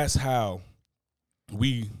 And that's how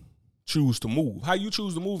we choose to move. How you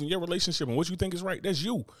choose to move in your relationship and what you think is right, that's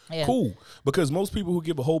you. Yeah. Cool. Because most people who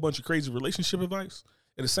give a whole bunch of crazy relationship advice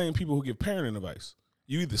are the same people who give parenting advice.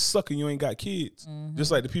 You either suck and you ain't got kids. Mm-hmm.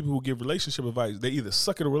 Just like the people who give relationship advice, they either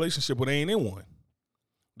suck at a relationship or they ain't in one.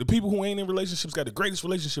 The people who ain't in relationships got the greatest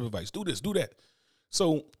relationship advice. Do this, do that.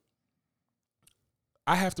 So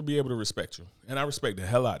I have to be able to respect you. And I respect the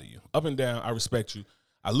hell out of you. Up and down, I respect you.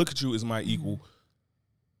 I look at you as my equal.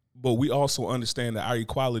 But we also understand that our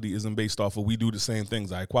equality isn't based off of we do the same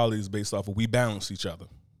things. Our equality is based off of we balance each other.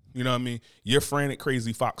 You know what I mean? You're frantic,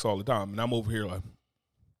 crazy Fox all the time. And I'm over here like,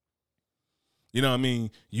 you know what I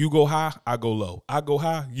mean? You go high, I go low. I go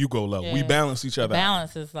high, you go low. Yeah. We balance each other.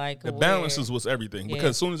 Balance is like the balance is what's everything. Yeah.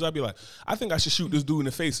 Because as soon as I be like, I think I should shoot this dude in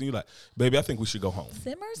the face, and you're like, baby, I think we should go home.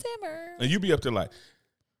 Simmer. And you be up there like,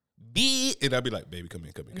 and I be like, baby, come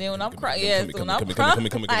in. And then when I'm crying, when I'm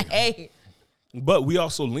crying, hey. But we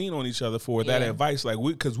also lean on each other for that advice, like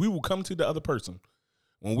because we will come to the other person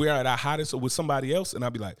when we're at our hottest or with somebody else, and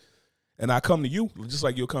I'll be like, and I come to you just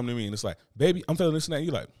like you'll come to me, and it's like, baby, I'm feeling this and that. And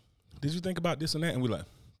you like, did you think about this and that? And we like,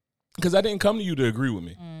 because I didn't come to you to agree with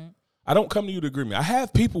me. I don't come to you to agree with me. I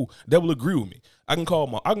have people that will agree with me. I can call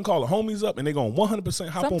the homies up, and they're gonna 100%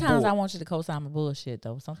 hop on board. Sometimes I want you to co-sign my bullshit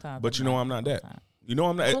though. Sometimes, but I'm not that. You know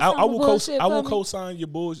I'm not. I will co-sign your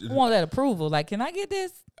bullshit. I want that approval. Like, can I get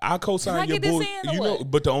this? I co-sign your bullshit.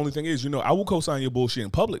 But the only thing is, I will co-sign your bullshit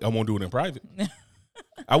in public. I won't do it in private.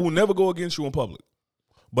 I will never go against you in public.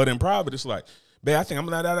 But in private, it's like, babe, I think I'm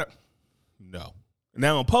not that. No.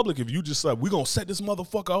 Now in public, if you just like, we gonna set this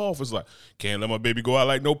motherfucker off, it's like, can't let my baby go out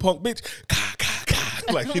like no punk bitch.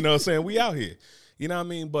 Like, you know what I'm saying? We out here. You know what I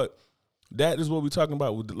mean? But that is what we're talking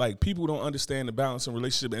about. With, like, people don't understand the balance in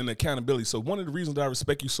relationship and the accountability. So one of the reasons that I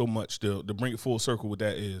respect you so much to bring it full circle with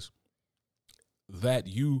that is that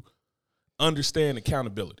you understand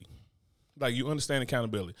accountability. Like, you understand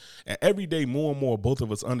accountability. And every day, more and more, both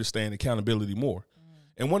of us understand accountability more.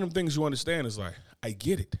 And one of the things you understand is like, I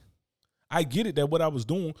get it. I get it that what I was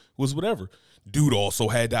doing was whatever. Dude also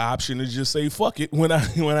had the option to just say fuck it when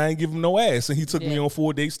I ain't give him no ass, and he took me on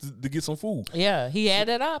 4 dates to get some food. Yeah, he had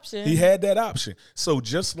that option. He had that option. So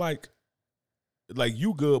just like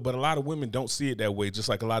you good, but a lot of women don't see it that way, just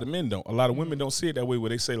like a lot of men don't. A lot of women don't see it that way, where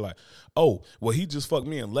they say like, oh, well, he just fucked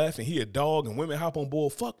me and left, and he a dog, and women hop on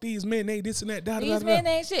board, fuck these men, they this and that, These men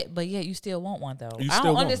ain't shit, but yeah, you still want one though. I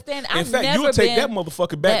don't understand. In fact, you would take that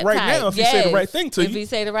motherfucker back right now if he say the right thing to you. If he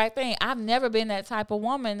say the right thing. I've never been that type of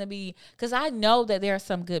woman to be, because I know that there are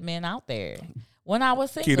some good men out there. When I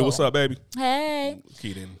was single. Keita, what's up, baby? Hey.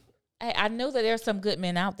 Keita. I know that there's some good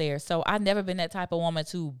men out there, so I've never been that type of woman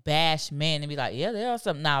to bash men and be like, yeah, there are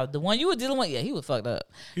some. Now, the one you were dealing with, yeah, he was fucked up.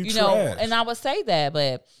 He you know, trash. and I would say that,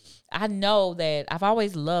 but I know that I've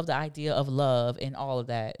always loved the idea of love and all of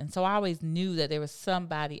that. And so I always knew that there was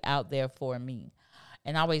somebody out there for me.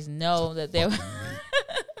 And I always know that there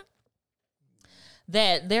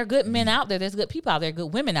that there are good men out there. There's good people out there,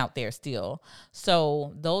 good women out there still.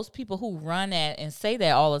 So those people who run at and say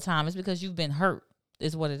that all the time is because you've been hurt,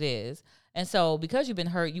 is what it is. And so because you've been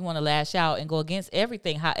hurt, you want to lash out and go against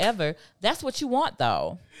everything. However, that's what you want,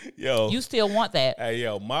 though. Yo, you still want that. Hey,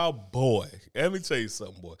 yo, my boy. Let me tell you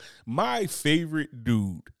something, boy. My favorite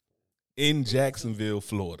dude in Jacksonville,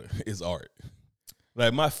 Florida, is Art.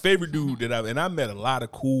 Like, my favorite dude and I met a lot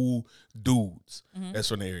of cool dudes that's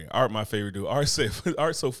from the area. Art, my favorite dude. Art's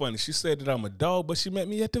so funny. She said that I'm a dog, but she met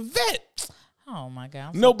me at the vet. Oh my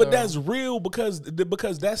God! No, but that's real because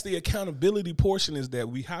that's the accountability portion, is that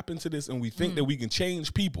we hop into this and we think that we can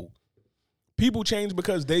change people. People change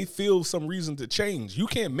because they feel some reason to change. You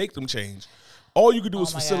can't make them change. All you can do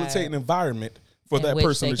is facilitate an environment for that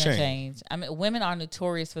person to change. I mean, women are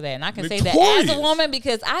notorious for that, and I can say that as a woman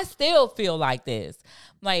because I still feel like this.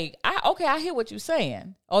 Like, I hear what you're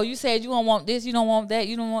saying. Oh, you said you don't want this, you don't want that,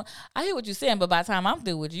 you don't want. I hear what you're saying, but by the time I'm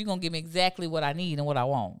through with you, you're gonna give me exactly what I need and what I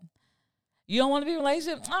want. You don't want to be in a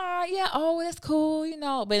relationship? Yeah. Oh, that's cool, you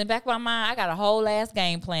know. But in the back of my mind, I got a whole ass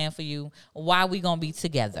game plan for you. Why we going to be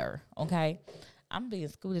together, okay? I'm being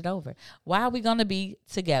scooted over. Why are we going to be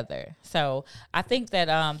together? So I think that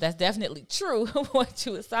that's definitely true, what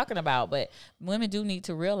you was talking about. But women do need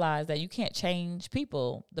to realize that you can't change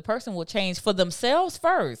people. The person will change for themselves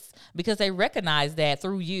first because they recognize that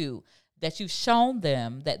through you, that you've shown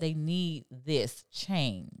them that they need this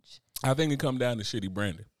change. I think it come down to shitty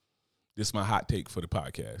branding. This is my hot take for the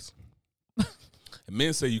podcast.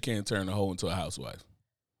 Men say you can't turn a hoe into a housewife.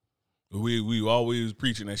 We always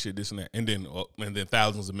preaching that shit, this and that, and then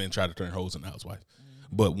thousands of men try to turn hoes into housewives.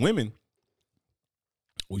 But women,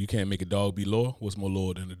 well, you can't make a dog be loyal. What's more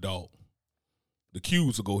loyal than a dog? The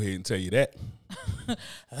Qs will go ahead and tell you that.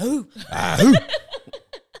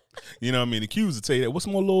 You know what I mean? The Qs will tell you that. What's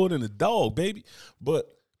more loyal than a dog, baby?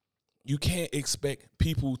 But you can't expect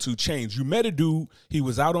people to change. You met a dude, he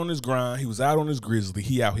was out on his grind, he was out on his grizzly,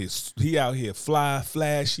 he out here fly,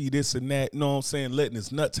 flashy, this and that, you know what I'm saying, letting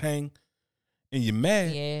his nuts hang, and you're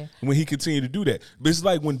mad when he continued to do that. But it's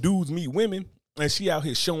like when dudes meet women, and she out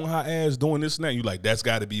here showing her ass, doing this and that, you like, that's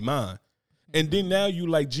gotta be mine. And then now you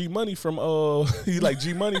like G Money from New Jack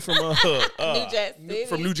City.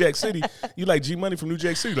 From New Jack City. You like G Money from New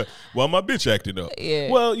Jack City. Like, well, my bitch acting up.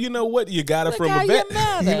 Yeah. Well, you know what? You got her from a vet. You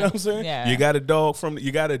know what I'm saying? Yeah. You got a dog from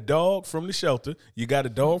the shelter. You got a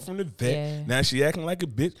dog from the vet. Yeah. Now she acting like a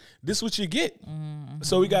bitch. This is what you get. Mm-hmm.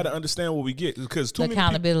 So we got to understand what we get, because too many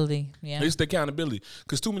accountability. It's the accountability,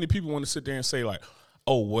 because too many people want to sit there and say like,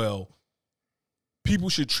 oh well, people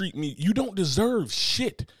should treat me. You don't deserve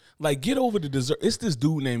shit. Like, get over the desert. It's this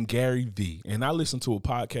dude named Gary V, and I listened to a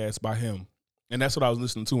podcast by him, and that's what I was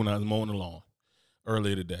listening to when I was mowing the lawn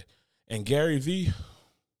earlier today. And Gary V,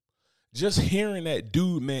 just hearing that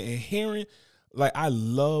dude, man, and hearing, like, I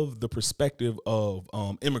love the perspective of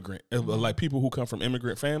immigrant, like people who come from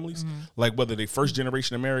immigrant families, like whether they first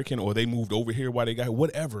generation American or they moved over here while they got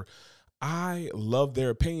whatever. I love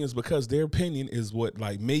their opinions, because their opinion is what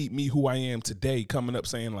like made me who I am today, coming up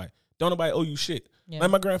saying like, don't nobody owe you shit. Yeah.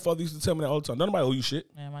 Like my grandfather used to tell me that all the time. Don't nobody owe you shit.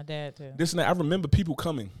 Yeah, my dad too. This and that. I remember people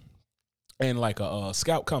coming and like a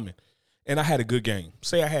scout coming, and I had a good game.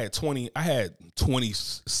 Say I had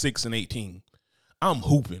 26 and 18. I'm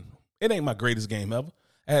hooping. It ain't my greatest game ever.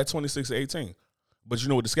 I had 26 and 18. But you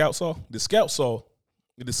know what the scout saw? The scout saw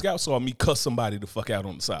me cuss somebody the fuck out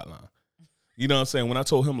on the sideline. You know what I'm saying? When I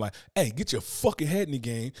told him like, hey, get your fucking head in the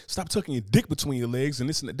game. Stop tucking your dick between your legs and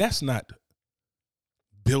this and that. That's not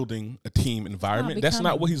building a team environment. That's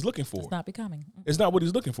not what he's looking for. It's not becoming. It's not what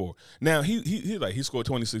he's looking for. Now he scored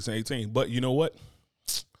 26 and 18, but you know what?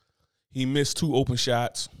 He missed 2 open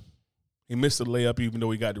shots. He missed a layup even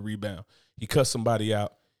though he got the rebound. He cussed somebody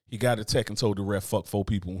out. He got a tech and told the ref, fuck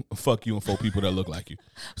you and 4 people that look like you.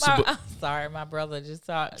 I'm sorry, my brother just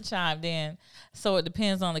chimed in. So it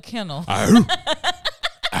depends on the kennel.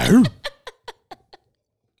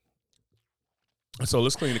 So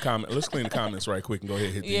let's clean the comments right quick and go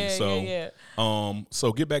ahead and hit these.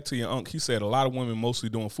 So get back to your uncle. He said a lot of women mostly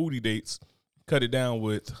doing foodie dates cut it down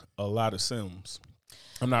with a lot of Sims.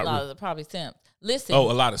 Probably simps. Listen.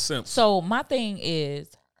 Oh, a lot of simps. So my thing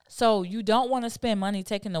is, so you don't want to spend money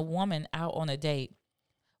taking a woman out on a date.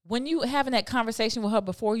 When you having that conversation with her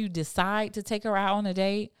before you decide to take her out on a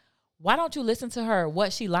date, Why don't you listen to her,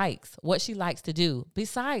 what she likes to do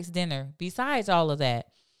besides dinner, besides all of that?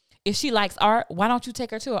 If she likes art, why don't you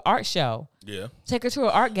take her to an art show? Yeah. Take her to an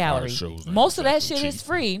art gallery. Most of that shit is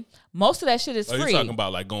free. Most of that shit is free. You're talking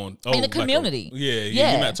about like going in the community.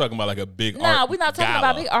 Yeah. You're not talking about like a big art No, we're not talking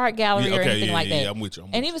about big art gallery or anything like that. Yeah, I'm with you.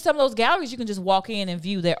 And even some of those galleries, you can just walk in and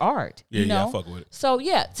view their art. Yeah, you know? I fuck with it. So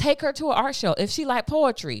yeah, take her to an art show. If she like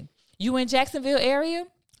poetry, you in Jacksonville area,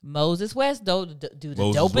 Moses West do the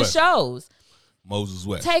dopest shows. Moses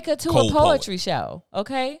West. Take her to a poetry show,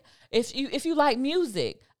 okay? If you like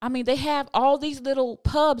music, I mean, they have all these little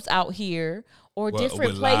pubs out here or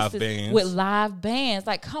different places with live bands.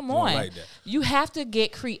 Like, come on. Like you have to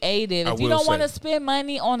get creative. If you don't want to spend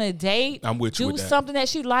money on a date, I'm with you do with that. something that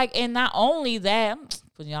she like. And not only that, I'm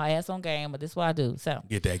putting y'all ass on game, but this is what I do. So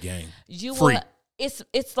get that game. You free.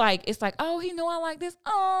 It's like, oh, he knew I like this.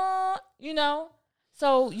 You know.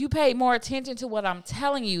 So you pay more attention to what I'm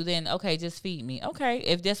telling you than, okay, just feed me. Okay,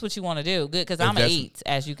 if that's what you want to do, good, because I'm going to eat,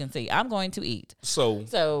 as you can see. I'm going to eat. So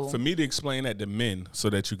for me to explain that to men so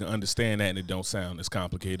that you can understand that and it don't sound as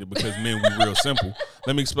complicated, because men, we real simple.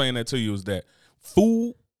 Let me explain that to you is that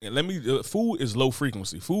food is low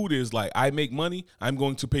frequency. Food is like, I make money, I'm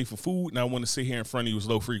going to pay for food, and I want to sit here in front of you is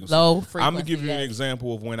low frequency. I'm going to give you an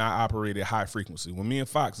example of when I operated high frequency. When me and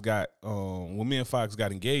Fox got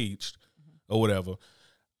engaged, or whatever,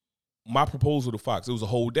 my proposal to Fox, it was a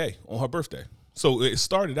whole day on her birthday. So it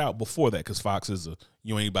started out before that, because Fox is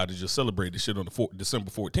you ain't about to just celebrate this shit on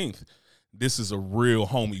December 14th. This is a real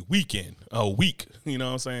homie weekend, a week. You know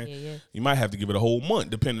what I'm saying? Yeah. You might have to give it a whole month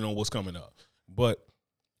depending on what's coming up. But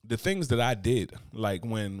the things that I did, like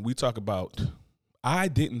when we talk about, I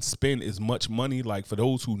didn't spend as much money, like for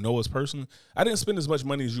those who know us personally, I didn't spend as much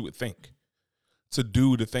money as you would think to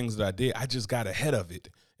do the things that I did. I just got ahead of it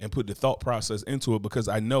and put the thought process into it, because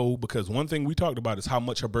because one thing we talked about is how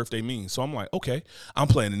much her birthday means. So I'm like, okay, I'm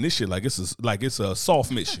planning this shit like it's a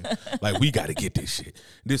soft mission. Like, we got to get this shit,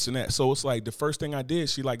 this and that. So it's like the first thing I did,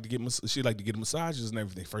 she liked to get massages and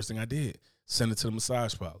everything. First thing I did, send it to the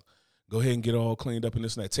massage parlor. Go ahead and get all cleaned up and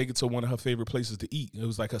this and that. Take it to one of her favorite places to eat. It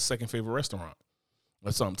was like her second favorite restaurant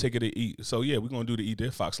or something. Take it to eat. So yeah, we're gonna do the eat there.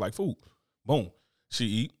 Fox like food. Boom. She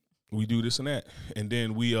eat. We do this and that, and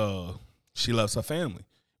then she loves her family.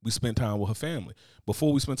 We spent time with her family.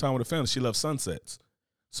 Before we spent time with her family, she loved sunsets.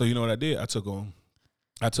 So you know what I did? I took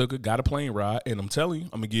her, got a plane ride, and I'm telling you,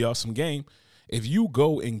 I'm gonna give y'all some game. If you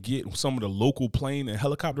go and get some of the local plane and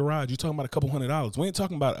helicopter rides, you're talking about $200. We ain't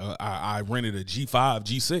talking about I rented a G5,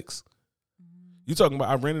 G6. You're talking about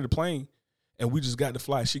I rented a plane and we just got to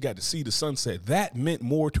fly. She got to see the sunset. That meant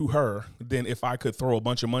more to her than if I could throw a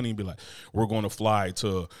bunch of money and be like, we're going to fly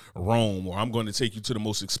to Rome, or I'm going to take you to the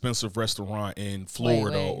most expensive restaurant in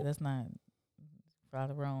Florida. Wait, that's not fly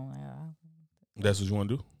to Rome. That's what you want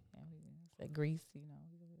to do? Like Greece, you know.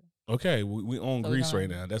 Okay, we own Greece right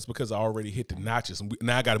now. That's because I already hit the notches, and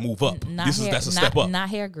now I got to move up. That's a step up. Not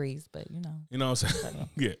hair grease, but you know. You know what I'm saying?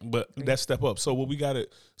 Yeah, but that's step up. So what we got to,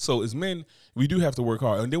 so as men, we do have to work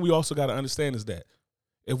hard, and then we also got to understand is that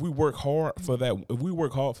if we work hard for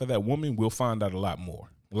that woman, we'll find out a lot more.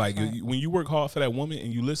 Like when you work hard for that woman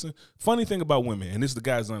and you listen. Funny thing about women, and this is the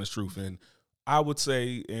guy's honest truth, and I would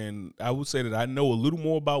say that I know a little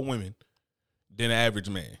more about women than the average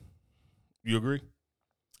man. You agree?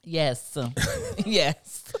 Yes.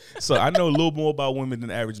 Yes. So I know a little more about women than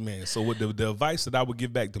the average man. So what the advice that I would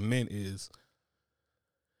give back to men is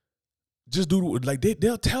just do, like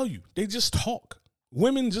they'll tell you. They just talk.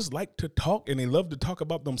 Women just like to talk, and they love to talk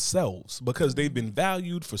about themselves because they've been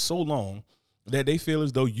valued for so long that they feel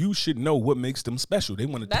as though you should know what makes them special. They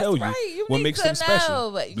want to tell you what makes them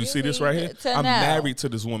special. You see this right here? I'm married to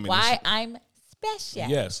this woman. Why I'm special.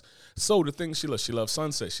 Yes. So the thing she loves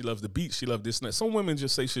sunset. She loves the beach. She loves this and that. Some women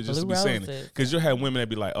just say shit just to be saying it. Because you'll have women that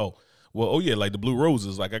be like, yeah, like the blue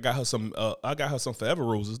roses. Like I got her some Forever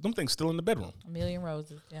Roses. Them things still in the bedroom. A million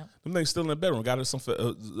roses, yeah. Them things still in the bedroom. Got her some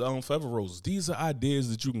Forever Roses. These are ideas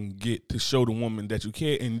that you can get to show the woman that you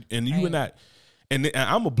care. And you are not. And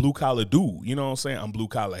I'm a blue collar dude. You know what I'm saying? I'm blue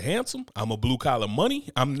collar handsome. I'm a blue collar money.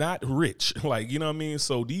 I'm not rich. Like, you know what I mean?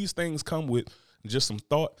 So these things come with just some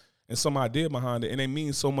thought and some idea behind it, and it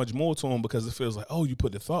means so much more to them because it feels like, oh, you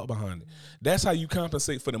put the thought behind it. That's how you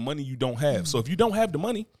compensate for the money you don't have. So if you don't have the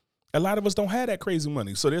money, a lot of us don't have that crazy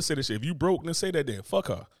money. So they'll say this shit. If you broke, then say that then. Fuck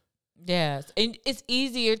her. Yes. And it's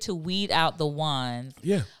easier to weed out the ones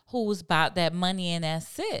who's about that money and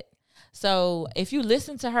that's it. So if you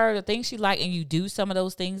listen to her, the things she like, and you do some of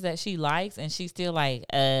those things that she likes, and she's still like,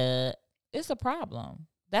 it's a problem.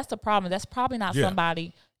 That's the problem. That's probably not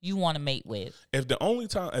somebody you want to mate with. If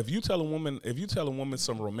you tell a woman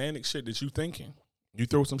some romantic shit that you thinking, You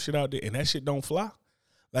throw some shit out there and that shit don't fly.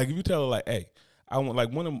 Like if you tell her like, hey, I want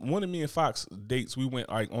like one of me and Fox dates, we went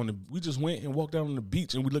like we just went and walked down on the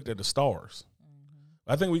beach and we looked at the stars.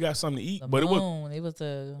 I think we got something to eat, but it was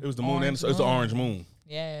the moon and it was the orange moon.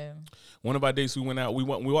 Yeah. One of our dates we went out, we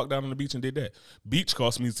walked down on the beach and did that. Beach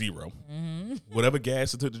cost me $0. Whatever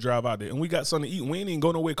gas it took to drive out there. And we got something to eat. We ain't even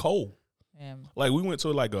go nowhere cold. Yeah. Like we went to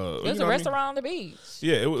like it was a restaurant on the beach.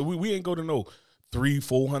 Yeah, we ain't go to no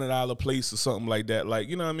 $300-$400 place or something like that. Like,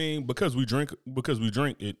 you know what I mean? Because we drink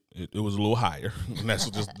it was a little higher. And that's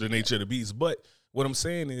just the nature of the beast. But what I'm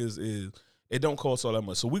saying is it don't cost all that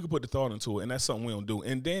much. So we can put the thought into it, and that's something we don't do.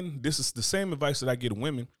 And then this is the same advice that I give to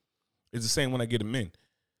women. It's the same when I give to men.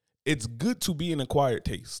 It's good to be an acquired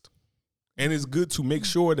taste. And it's good to make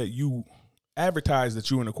sure that you advertise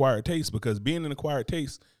that you're an acquired taste, because being an acquired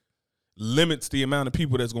taste limits the amount of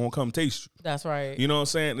people that's going to come taste you. That's right. You know what I'm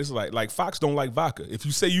saying? It's like Fox don't like vodka. If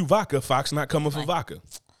you say you vodka, Fox not coming for vodka.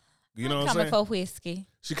 You know what I'm saying? Coming for whiskey.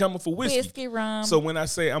 She coming for whiskey. Whiskey, rum. So when I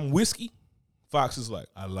say I'm whiskey, Fox is like,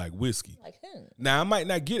 I like whiskey. Like who? Now, I might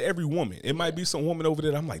not get every woman. It might be some woman over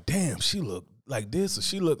there that I'm like, damn, she look like this or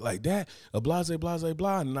she look like that, or blase, blase,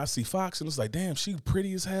 blah. And then I see Fox and it's like, damn, she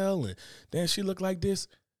pretty as hell, and damn, she look like this.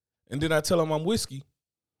 And then I tell them I'm whiskey.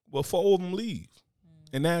 Well, 4 of them leave.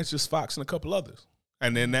 And now it's just Fox and a couple others.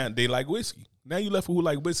 And then now they like whiskey. Now you left with who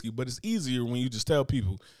like whiskey, but it's easier when you just tell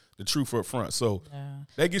people the truth up front. So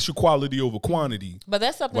that gets you quality over quantity. But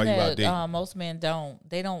that's something that most men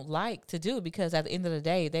don't like to do, because at the end of the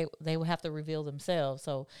day, they will have to reveal themselves.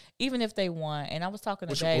 So even if they want, and I was talking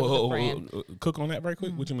today with a friend. Cook on that right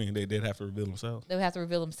quick. What you mean? They'd have to reveal themselves? They would have to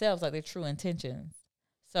reveal themselves, like their true intentions.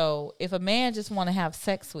 So if a man just want to have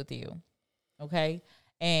sex with you, okay,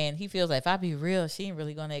 and he feels like if I be real, she ain't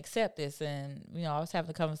really going to accept this. And, you know, I was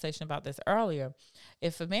having a conversation about this earlier.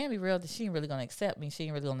 If a man be real, she ain't really going to accept me. She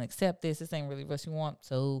ain't really going to accept this. This ain't really what she wants.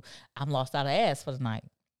 So I'm lost out of ass for the night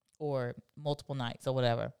or multiple nights or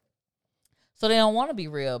whatever. So they don't want to be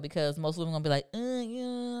real, because most women going to be like,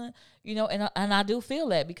 yeah, you know, and I do feel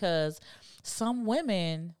that, because some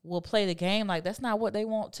women will play the game like that's not what they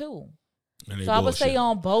want too. So I would say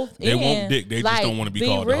on both ends. They want dick. They just don't want to be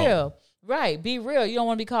called real. a hoe. Right, be real. You don't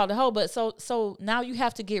want to be called a hoe, but so now you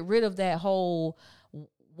have to get rid of that whole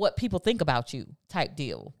what people think about you type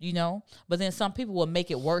deal, you know? But then some people will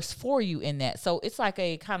make it worse for you in that. So it's like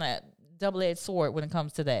a kind of double-edged sword when it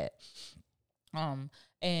comes to that.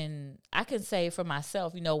 And I can say for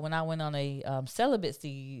myself, you know, when I went on a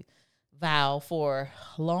celibacy vow for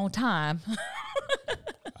a long time.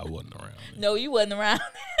 I wasn't around. No, you wasn't around.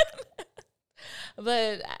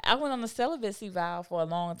 But I went on a celibacy vow for a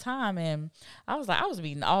long time, and I was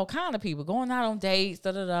meeting all kind of people, going out on dates,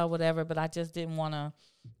 whatever. But I just didn't want to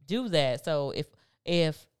do that. So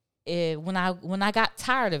if when I got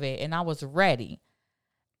tired of it and I was ready,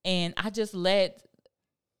 and I just let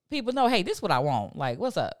people know, hey, this is what I want. Like,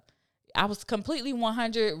 what's up? I was completely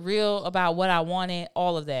 100 real about what I wanted,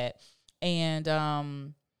 all of that,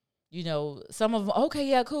 and you know, some of them, okay,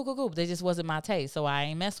 yeah, cool. But they just wasn't my taste. So I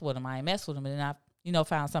ain't mess with them. And then I, you know,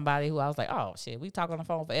 found somebody who I was like, oh, shit, we talk on the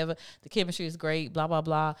phone forever. The chemistry is great, blah, blah,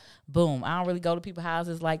 blah. Boom. I don't really go to people's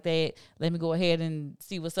houses like that. Let me go ahead and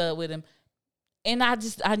see what's up with them. And I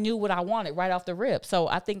knew what I wanted right off the rip. So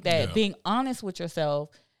I think that being honest with yourself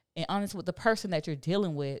and honest with the person that you're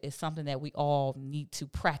dealing with is something that we all need to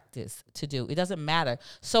practice to do. It doesn't matter.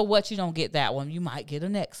 So what, you don't get that one, you might get a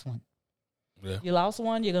next one. Yeah. You lost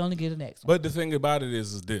one, you're going to get the next one. But the thing about it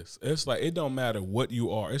is this. It's like, it don't matter what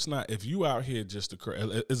you are. It's not, if you out here just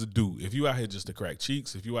to, as a dude, if you out here just to crack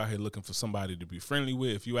cheeks, if you out here looking for somebody to be friendly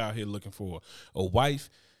with, if you out here looking for a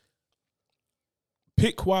wife,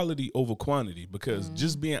 pick quality over quantity, because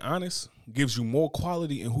just being honest gives you more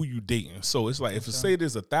quality in who you dating. So it's like, if you say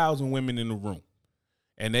there's 1,000 women in the room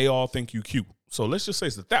and they all think you cute. So let's just say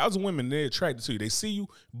it's 1,000 women, they're attracted to you. They see you,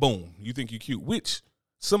 boom, you think you cute, which...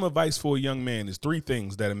 Some advice for a young man is 3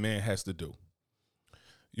 things that a man has to do.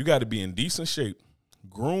 You got to be in decent shape,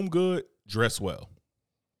 groom good, dress well.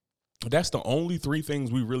 That's the only 3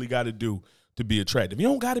 things we really got to do to be attractive. You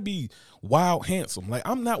don't got to be wild handsome. Like,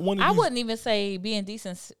 I'm not one of these. I wouldn't even say be in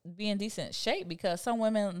decent shape, because some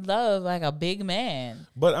women love like a big man.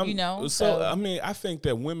 But I'm, you know, so I mean, I think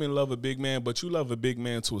that women love a big man, but you love a big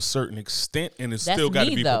man to a certain extent, and it's still got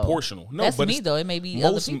to be proportional. No, that's me though. It may be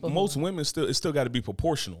other people. Most women it's still got to be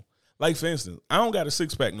proportional. Like, for instance, I don't got a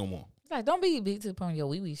 6-pack no more. Like, don't be big to on your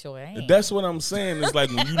wee short ass. That's what I'm saying. It's like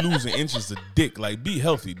when you losing inches of dick. Like, be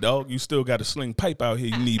healthy, dog. You still got a sling pipe out here.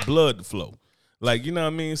 You need blood to flow. Like, you know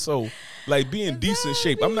what I mean? So, like, be in decent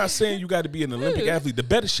shape. I'm not saying you got to be an Olympic athlete. The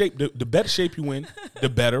better shape, the better shape you in, the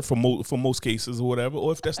better for most cases or whatever.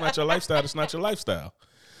 Or if that's not your lifestyle, it's not your lifestyle.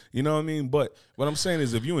 You know what I mean? But what I'm saying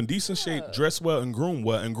is, if you're in decent shape, dress well and groom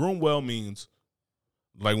well means,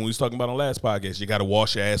 like when we was talking about on last podcast, you got to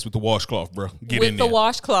wash your ass with the washcloth, bro. Get in there. With the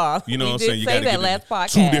washcloth. You know what I'm saying? You got to get last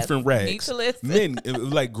podcast. 2 different rags. Need to listen. Men,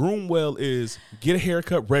 like, groom well is get a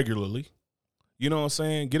haircut regularly. You know what I'm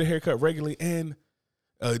saying? Get a haircut regularly and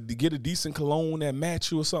get a decent cologne that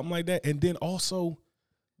match you or something like that. And then also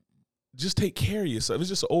just take care of yourself. It's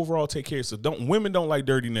just overall take care of yourself. Women don't like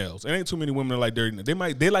dirty nails. There ain't too many women that like dirty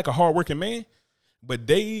nails. They like a hardworking man, but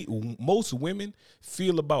most women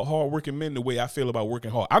feel about hardworking men the way I feel about working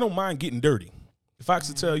hard. I don't mind getting dirty. If I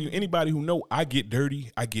could tell you, anybody who know I get dirty,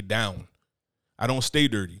 I get down. I don't stay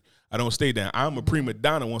dirty. I don't stay down. I'm a prima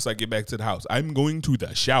donna once I get back to the house. I'm going to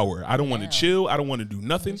the shower. I don't want to chill. I don't want to do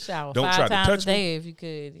nothing. Shower don't 5 try to times touch a day me. if you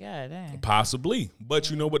could. Yeah, dang. Possibly. But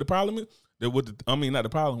you know what the problem is? Not the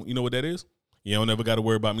problem. You know what that is? You don't ever got to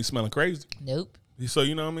worry about me smelling crazy. Nope. So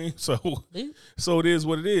you know what I mean? So it is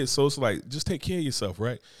what it is. So it's like, just take care of yourself,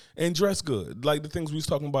 right? And dress good. Like the things we was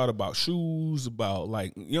talking about shoes, about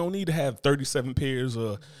like, you don't need to have 37 pairs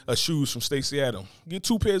of shoes from Stacey Adams. Get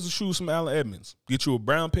 2 pairs of shoes from Allen Edmonds. Get you a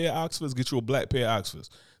brown pair of Oxfords, get you a black pair of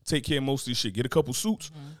Oxfords. Take care of most of your shit. Get a couple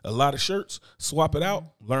suits, a lot of shirts, swap it out,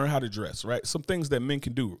 learn how to dress, right? Some things that men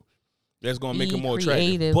can do that's going to make them more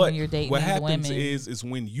attractive. But when you're dating what happens women. is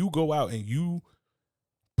when you go out and you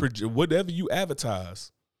whatever you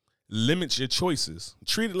advertise, limits your choices.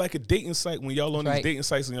 Treat it like a dating site when y'all on these dating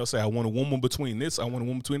sites and y'all say, I want a woman between this, I want a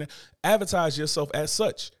woman between that. Advertise yourself as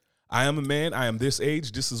such. I am a man. I am this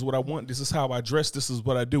age. This is what I want. This is how I dress. This is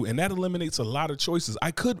what I do. And that eliminates a lot of choices. I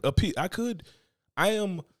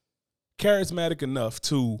am charismatic enough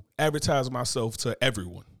to advertise myself to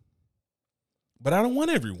everyone. But I don't want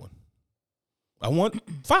everyone. I want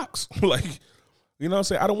Fox. Like, you know what I'm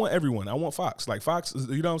saying? I don't want everyone. I want Fox. Like Fox,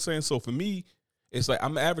 you know what I'm saying? So for me, it's like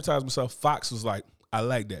I'm advertising myself. Fox is like, I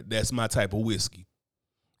like that. That's my type of whiskey.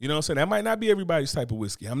 You know what I'm saying? That might not be everybody's type of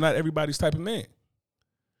whiskey. I'm not everybody's type of man.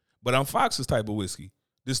 But I'm Fox's type of whiskey.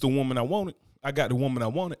 This the woman I wanted. I got the woman I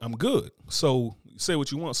wanted. I'm good. So say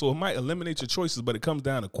what you want. So it might eliminate your choices, but it comes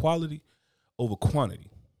down to quality over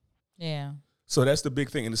quantity. Yeah. So that's the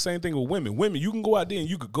big thing. And the same thing with women. Women, you can go out there and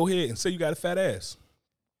you could go ahead and say you got a fat ass.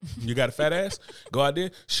 You got a fat ass? Go out there,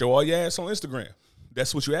 show all your ass on Instagram.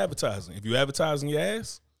 That's what you're advertising. If you're advertising your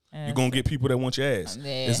ass, you're going to get people that want your ass.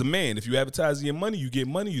 Yeah. As a man, if you advertise your money, you get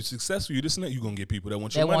money, you're successful, you this and that, you're going to get people that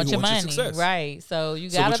want your money, who want your success. Right. So you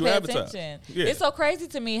got to pay attention. Yeah. It's so crazy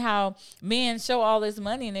to me how men show all this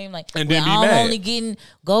money and they're like, and then I'm mad. only getting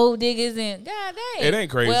gold diggers and God dang. It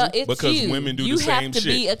ain't crazy because women do the same shit. You have to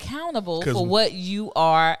be accountable for what you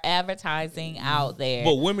are advertising out there.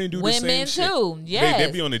 But women do the same shit. Women too, yes.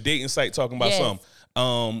 They be on the dating site talking about something.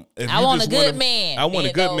 I want a good man. I want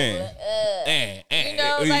a good man. You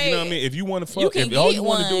know what I mean? If you want to fuck, if all you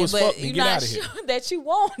want to do is fuck, then get out of here. That you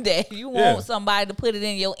want that. You want somebody to put it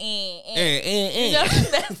in your You know,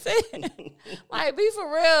 that's it. Like, be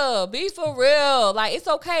for real. Be for real. Like, it's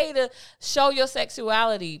okay to show your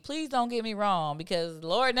sexuality. Please don't get me wrong, because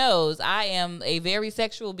Lord knows I am a very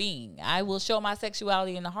sexual being. I will show my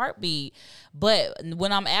sexuality in a heartbeat. But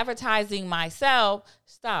when I'm advertising myself,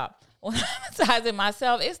 stop. When I'm advertising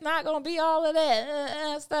myself, it's not going to be all of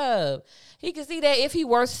that stuff. He can see that if he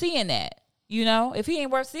worth seeing that. You know, if he ain't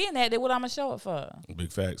worth seeing that, then what I'm going to show it for?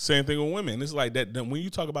 Big fact. Same thing with women. It's like that when you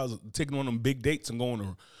talk about taking on them big dates and going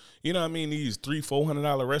to, you know what I mean, these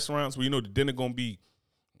 $300-$400 restaurants where you know the dinner going to be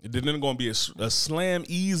a slam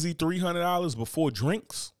easy $300 before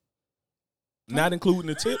drinks, not including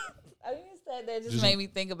the tip. You said that just made me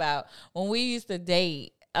think about when we used to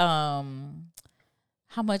date,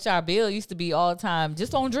 how much our bill used to be all the time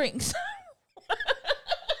just on drinks.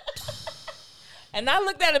 And I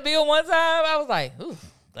looked at a bill one time. I was like, ooh,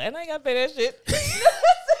 glad I ain't got to pay that shit.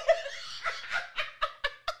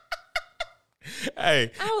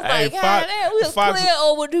 Hey, I was like, God damn, we was clear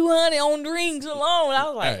over $200 on drinks alone. I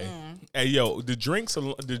was like, Hey, yo, the drinks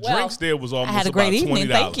there was almost I had a great about evening. $20.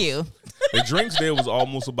 Thank you. The drinks there was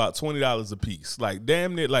almost about $20 a piece. Like,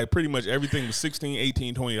 damn it, like pretty much everything was $16,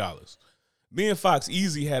 $18, $20. Me and Fox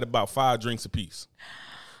easy had about 5 drinks a piece.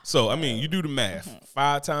 So, I mean, you do the math.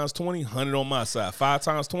 5 times 20, 100 on my side. 5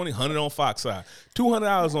 times 20, 100 on Fox side.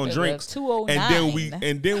 $200 on drinks. $209.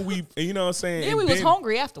 And then we, you know what I'm saying? Then we was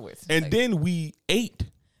hungry afterwards. And then we ate.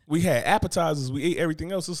 We had appetizers. We ate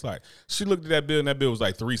everything else. It's like, she looked at that bill and that bill was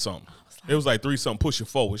like 3-something. It was like 3-something pushing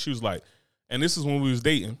forward. She was like, and this is when we was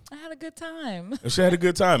dating. I had a good time. And she had a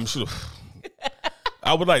good time.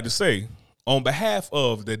 I would like to say, on behalf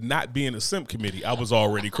of the not being a simp committee, I was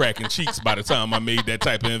already cracking cheeks by the time I made that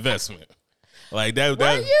type of investment. Like that. Were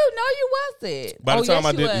you? No, you wasn't. By the time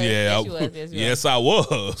I did, yes, you was. yes, I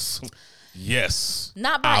was. Yes,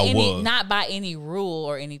 not by any rule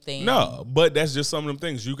or anything. No, but that's just some of them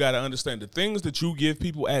things you got to understand. The things that you give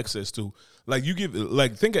people access to,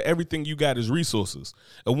 think of everything you got as resources.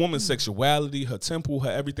 A woman's sexuality, her temple, her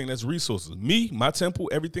everything, that's resources. Me, my temple,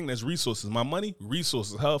 everything, that's resources. My money,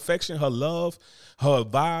 resources. Her affection, her love, her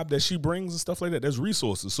vibe that she brings and stuff like that, that's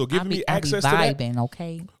resources. So giving me access to that,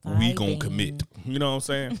 okay, we gonna commit. You know what I'm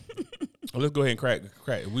saying? Let's go ahead and crack.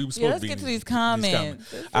 We were supposed let's get to these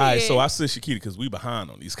comments. All right, so I said Shakita because we behind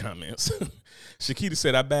on these comments. Shakita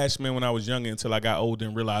said, I bashed men when I was younger until I got older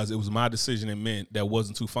and realized it was my decision and men that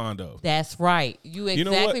wasn't too fond of. That's right. You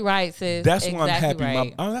exactly right, sis. That's why I'm happy.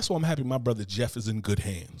 Right. That's why I'm happy my brother Jeff is in good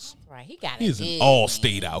hands. Right. He's an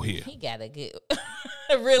all-state out here. He got a good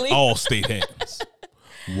really all-state hands.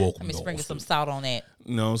 Welcome. Let me sprinkle some salt on that.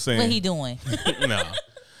 You know what I'm saying? What he doing?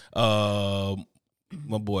 Nah.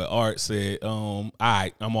 My boy Art said, all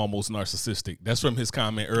right, I'm almost narcissistic. That's from his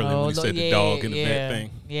comment earlier when he said the dog and the bad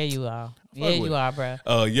thing. Yeah, you are. You are, bro.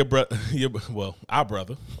 Our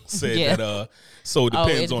brother said that, so it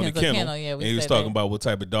depends on the kennel. Yeah, and he was talking about what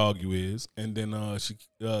type of dog you is. And then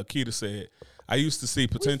Keita said, I used to see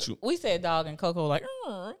potential. We said dog and Coco like,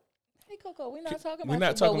 hey, Coco, we're not talking about you. We're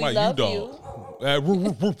not talking about you,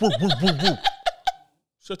 dog.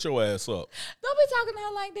 Shut your ass up. Don't be talking to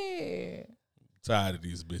her like that. Tired of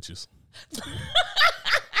these bitches.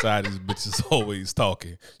 Tired of these bitches always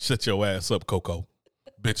talking. Shut your ass up, Coco.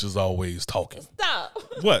 Bitches always talking. Stop.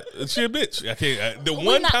 What? She a bitch. I can't.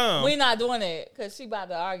 We're not doing it because she about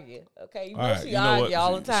to argue. Okay, she argue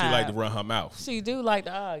all the time. She like to run her mouth. She do like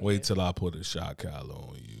to argue. Wait till I put a shot collar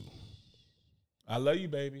on you. I love you,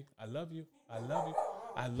 baby. I love you. I love you.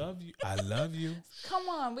 I love you. I love you. Come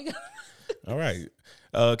on, we got. All right.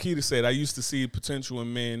 Keita said, I used to see potential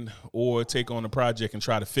in men or take on a project and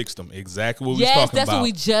try to fix them. Exactly what we was talking about. Yes, that's what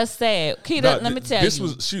we just said. Keita, let me tell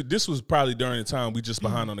you. This was probably during the time we just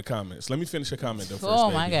behind on the comments. Let me finish your comment though first.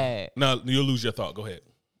 Oh, my God. No, you'll lose your thought. Go ahead.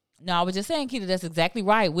 No, I was just saying, Keita, that's exactly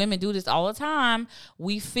right. Women do this all the time.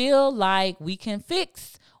 We feel like we can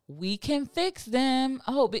fix them.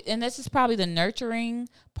 And this is probably the nurturing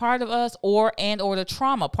part of us or the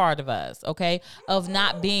trauma part of us, okay, of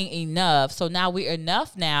not being enough. So now we're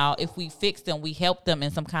enough now. If we fix them, we help them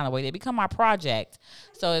in some kind of way. They become our project.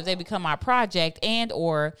 So if they become our project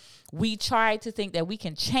or we try to think that we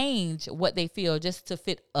can change what they feel just to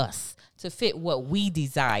fit us, to fit what we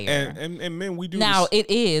desire. And men, we do now, it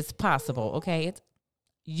is possible, okay? It's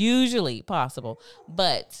usually possible,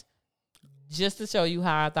 but just to show you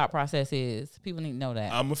how our thought process is, people need to know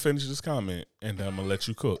that. I'm gonna finish this comment and then I'm gonna let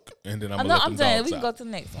you cook, and then I'm saying we can go to the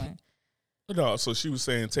next one. No, so she was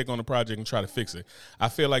saying take on the project and try to fix it. I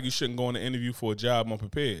feel like you shouldn't go in the interview for a job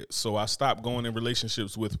unprepared. So I stopped going in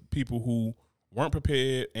relationships with people who weren't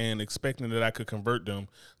prepared and expecting that I could convert them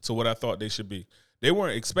to what I thought they should be. They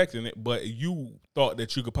weren't expecting it, but you thought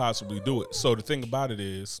that you could possibly do it. So the thing about it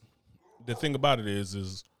is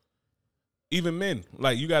even men,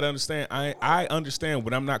 like, you got to understand, I understand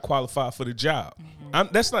when I'm not qualified for the job.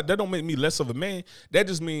 Mm-hmm. That don't make me less of a man. That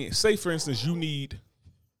just means, say for instance, you need,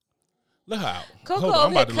 look out. Coco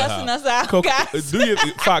over here cussing us out, Coco, guys.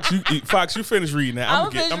 Fox, you finish reading that.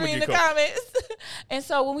 I'm going to finish reading the comments. And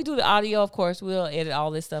so when we do the audio, of course, we'll edit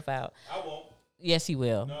all this stuff out. I won't. Yes, you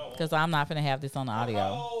will. Because I'm not going to have this on the audio.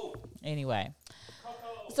 No. Anyway.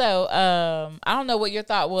 So I don't know what your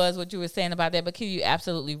thought was, what you were saying about that, but Kitty, you're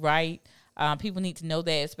absolutely right. People need to know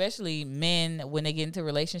that, especially men, when they get into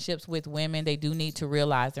relationships with women, they do need to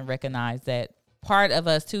realize and recognize that part of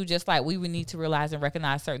us too, just like we would need to realize and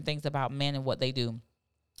recognize certain things about men and what they do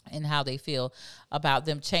and how they feel about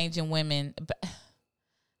them changing women.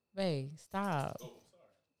 Babe, stop. Oh,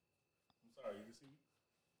 I'm sorry. You can see me?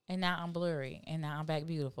 And now I'm blurry and now I'm back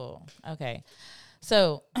beautiful. Okay.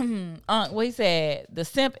 So what he said, the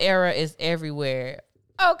simp era is everywhere.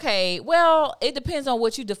 Okay, well, it depends on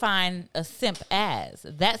what you define a simp as.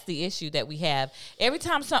 That's the issue that we have. Every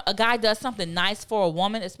time a guy does something nice for a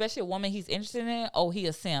woman, especially a woman he's interested in, he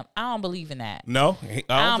a simp. I don't believe in that. No,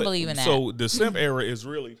 I don't believe in that. So the simp era is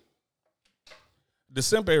really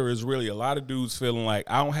a lot of dudes feeling like,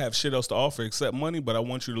 I don't have shit else to offer except money, but I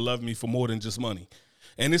want you to love me for more than just money.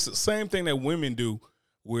 And it's the same thing that women do,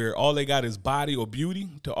 where all they got is body or beauty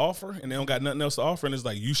to offer, and they don't got nothing else to offer. And it's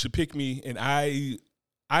like, you should pick me, and I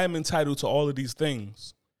am entitled to all of these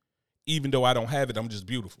things, even though I don't have it. I'm just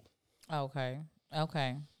beautiful. Okay.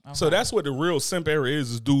 So that's what the real simp era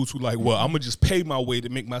is dudes who like, well, I'm gonna just pay my way to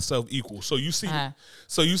make myself equal. So you see,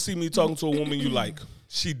 me talking to a woman, you like,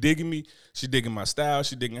 she digging me, she digging my style,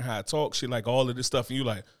 she digging how I talk, she like all of this stuff, and you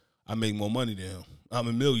like, I make more money than him. I'm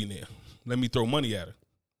a millionaire. Let me throw money at her.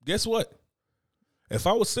 Guess what? If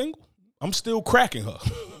I was single, I'm still cracking her.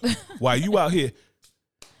 While you out here,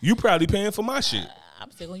 you probably paying for my shit. I'm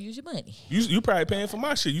still gonna use your money. You probably paying for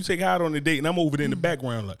my shit. You take her out on a date, and I'm over there in the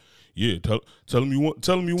background like, yeah, tell him you want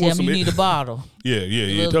some. You need a bottle.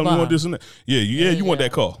 Yeah. Tell him you want this and that. Yeah, you want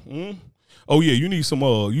that car. Mm? Oh yeah, you need some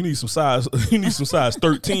size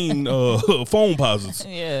 13 phone posits.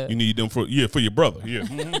 Yeah. You need them for your brother. Yeah.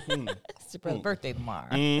 Mm-hmm. It's your brother's birthday tomorrow.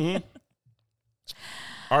 Mm-hmm.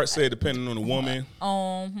 Art said depending on the woman.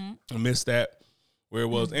 I missed that. Where it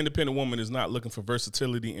was independent woman is not looking for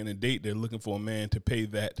versatility in a date. They're looking for a man to pay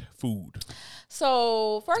that food.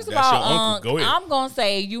 So, first of all, I'm going to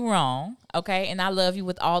say you wrong, okay? And I love you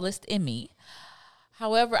with all this in me.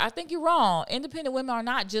 However, I think you're wrong. Independent women are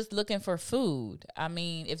not just looking for food. I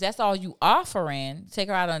mean, if that's all you offering, take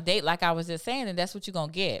her out on a date like I was just saying, then that's what you're going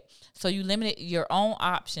to get. So you limit your own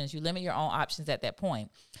options. You limit your own options at that point.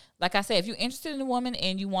 Like I said, if you're interested in a woman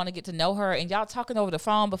and you want to get to know her and y'all talking over the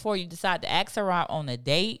phone before you decide to ask her out on a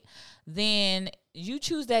date, then you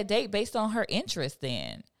choose that date based on her interest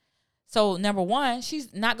then. So, number one,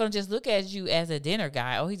 she's not going to just look at you as a dinner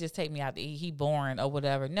guy. Oh, he just take me out to eat. He boring or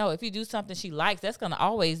whatever. No, if you do something she likes, that's going to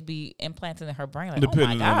always be implanted in her brain. Like,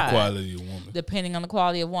 depending on the quality of woman. Depending on the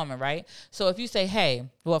quality of woman, right? So, if you say, hey,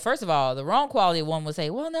 well, first of all, the wrong quality of woman would say,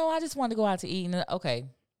 well, no, I just want to go out to eat. And, okay.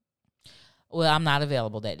 Well, I'm not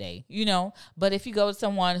available that day, But if you go to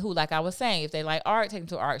someone who, like I was saying, if they like art, take them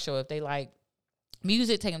to an art show. If they like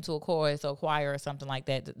music, take them to a chorus or choir or something like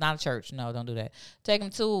that. Not a church. No, don't do that. Take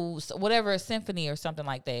them to whatever, a symphony or something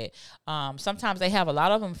like that. Sometimes they have a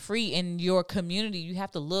lot of them free in your community. You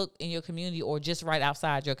have to look in your community or just right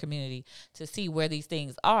outside your community to see where these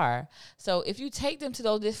things are. So if you take them to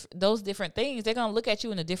those different things, they're going to look at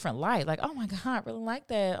you in a different light. Like, oh my God, I really like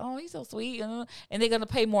that. Oh, he's so sweet. And they're going to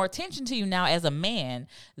pay more attention to you now as a man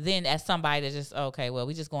than as somebody that's just, okay, well,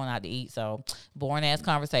 we just going out to eat. So boring ass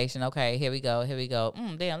conversation. Okay, here we go.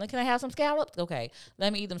 Damn, can I have some scallops? Okay,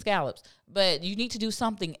 let me eat them scallops. But you need to do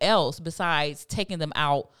something else besides taking them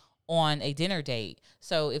out on a dinner date.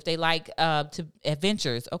 So if they like to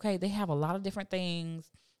adventures, okay, they have a lot of different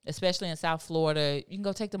things, especially in South Florida. You can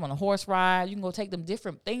go take them on a horse ride. You can go take them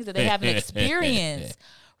different things that they haven't experienced,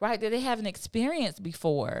 right? That they haven't experienced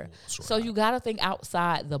before. Right. So you got to think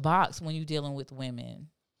outside the box when you're dealing with women.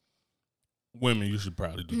 Women, you should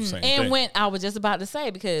probably do the same thing. And when I was just about to say,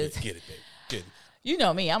 because get it, babe. Get it. You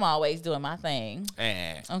know me, I'm always doing my thing.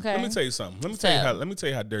 Okay. Let me tell you something. Let me tell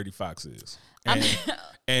you how Dirty Fox is.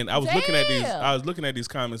 And I was looking at these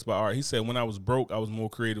comments by Art. He said, when I was broke, I was more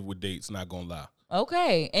creative with dates, not gonna lie.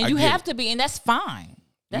 Okay. And you have to be, and that's fine.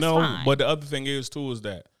 That's fine. But the other thing is too is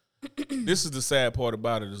that this is the sad part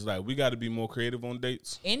about it, is like we gotta be more creative on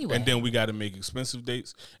dates. Anyway. And then we gotta make expensive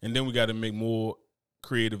dates. And then we gotta make more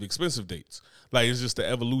creative, expensive dates. Like it's just the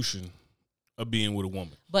evolution of being with a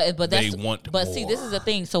woman. But they want more. See, this is the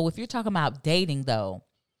thing. So if you're talking about dating though,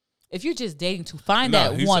 if you're just dating to find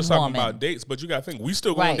that he's one just talking woman about dates, but you gotta think we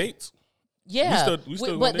still go on dates. Yeah, we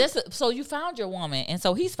still but this. So you found your woman, and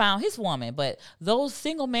so he's found his woman. But those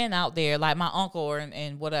single men out there, like my uncle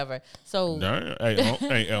and whatever. So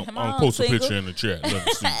I'll post a picture in the chat. Let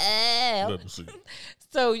me see. Let me see.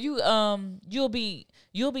 So you'll be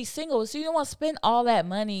single, so you don't want to spend all that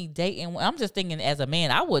money dating. I'm just thinking as a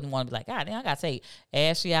man, I wouldn't want to be like, God damn, I gotta take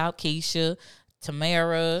Ashley out, Keisha,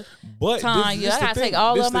 Tamara, Tanya. I gotta take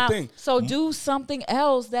all of them out. So do something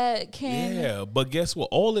else that can. Yeah, but guess what?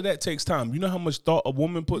 All of that takes time. You know how much thought a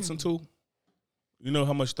woman puts into? You know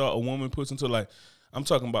how much thought a woman puts into, like, I'm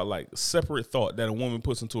talking about like separate thought that a woman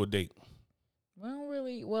puts into a date.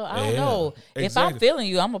 Well, I don't know. Exactly. If I'm feeling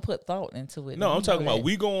you, I'm gonna put thought into it. No, I'm talking about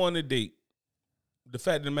we go on a date. The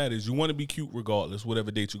fact of the matter is, you want to be cute regardless,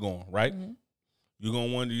 whatever date you're going, right? Mm-hmm. You're going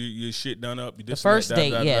to want your shit done up. The first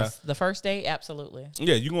date, yes. The first date, absolutely.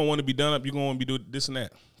 Yeah, you're going to want to be done up. You're going to want to be doing this and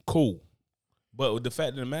that. Cool. But the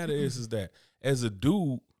fact of the matter is that as a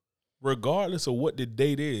dude, regardless of what the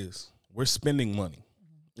date is, we're spending money.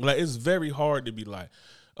 Like, it's very hard to be like,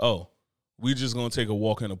 oh, we just going to take a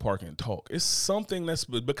walk in the park and talk. It's something that's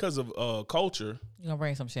because of culture. You're going to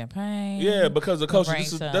bring some champagne. Yeah, because of culture.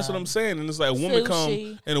 That's what I'm saying. And it's like a woman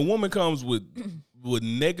comes with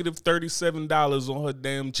negative $37 on her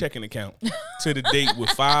damn checking account to the date with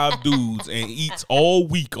 5 dudes and eats all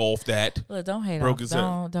week off that. Look, don't hate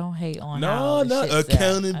don't hate on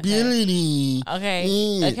accountability.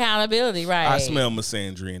 Okay. Accountability, right. I smell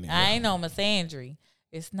misandry in it. I ain't no misandry.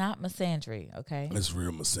 It's not misandry, okay? It's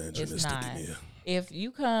real misogynistic It's not. in here. If you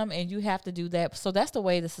come and you have to do that, so that's the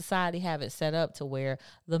way the society have it set up, to where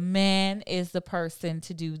the man is the person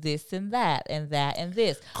to do this and that and that and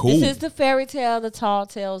this. Cool. This is the fairy tale, the tall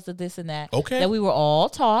tales, the this and that. Okay. That we were all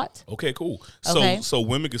taught. Okay, cool. Okay. So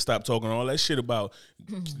women can stop talking all that shit about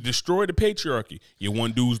destroy the patriarchy. You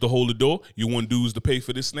want dudes to hold the door. You want dudes to pay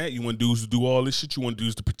for this and that. You want dudes to do all this shit. You want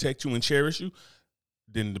dudes to protect you and cherish you.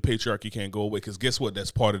 Then the patriarchy can't go away, because guess what?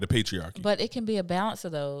 That's part of the patriarchy. But it can be a balance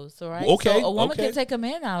of those, all right? Okay, So a woman okay. can take a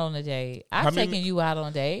man out on a date. How I've many- taken you out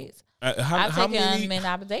on dates. How I've taken many? men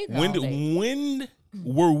out on dates. When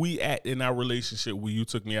were we at in our relationship where you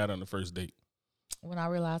took me out on the first date? When I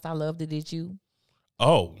realized I loved it, it's you.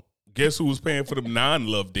 Oh, guess who was paying for them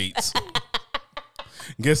non-love dates?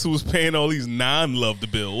 Guess who was paying all these non-love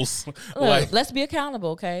bills? Look, let's be accountable,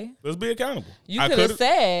 okay? Let's be accountable. You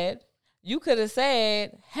could have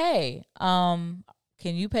said, hey, can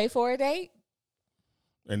you pay for a date?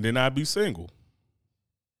 And then I'd be single.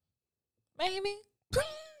 Maybe.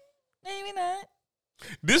 Maybe not.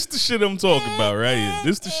 This the shit I'm talking about right here.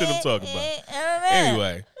 This the shit I'm talking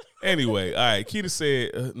about. Anyway, all right. Keita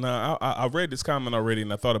said, I read this comment already,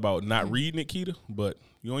 and I thought about not reading it, Keita, but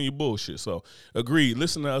you on your bullshit. So, agreed.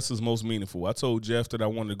 Listen to us is most meaningful. I told Jeff that I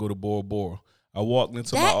wanted to go to Bora Bora. I walked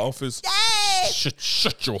into my office.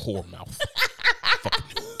 Shut your whore mouth.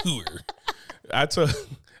 Fucking hooer.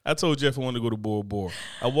 I told Jeff I wanted to go to Bora Bora.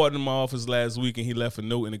 I walked in my office last week, and he left a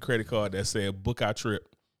note in the credit card that said, book our trip.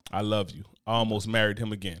 I love you. I almost married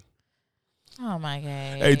him again. Oh, my God.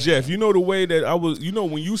 Hey, Jeff, you know the way that I was,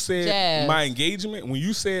 when you said Jeff. my engagement, when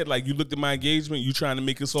you said, like, you looked at my engagement, you trying to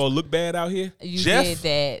make us all look bad out here? You Jeff, did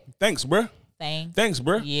that. thanks, bruh. Thanks,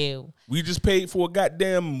 bruh. You. We just paid for a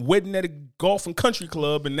goddamn wedding at a golf and country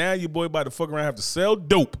club, and now your boy about to fuck around and have to sell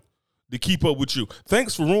dope to keep up with you.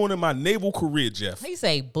 Thanks for ruining my naval career, Jeff. He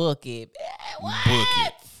say book it. What? Book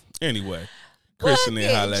it. Anyway, Chris and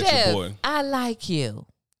then holla at your boy. I like you.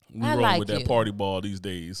 We rolling with that party ball these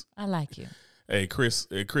days. I like you. Hey, Chris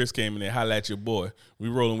came in there, holla at your boy. We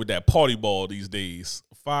rolling with that party ball these days.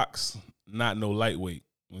 Fox, not no lightweight.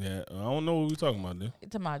 Yeah, I don't know what we talking about, dude. You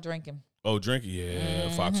talking about drinking. Oh, drinking? Yeah,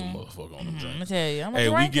 Fox a motherfucker on the drink. I'm going to tell you. Hey,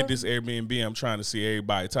 we get this Airbnb. I'm trying to see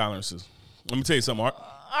everybody tolerances. Let me tell you something, Art.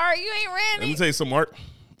 All right, you ain't ready. Let me tell you something, Art.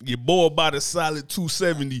 Your boy about a solid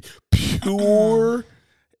 270 pure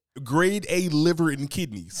grade A liver and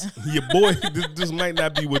kidneys. Your boy, this might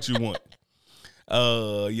not be what you want.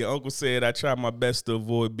 Your uncle said, I try my best to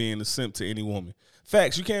avoid being a simp to any woman.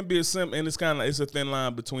 Facts, you can't be a simp, and it's a thin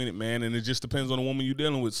line between it, man, and it just depends on the woman you're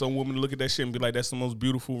dealing with. Some women look at that shit and be like, that's the most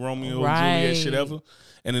beautiful Romeo and Juliet shit ever.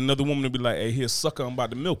 And another woman will be like, hey, here's sucker, I'm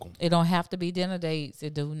about to milk him. It don't have to be dinner dates.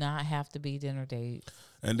 It do not have to be dinner dates.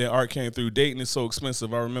 And then Art came through. Dating is so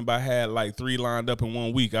expensive. I remember I had like 3 lined up in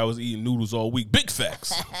 1 week. I was eating noodles all week. Big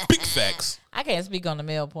facts. Big facts. I can't speak on the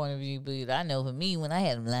male point of view, but I know for me, when I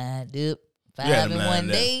had them lined up, 5 in 1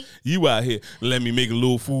 day. You out here, let me make a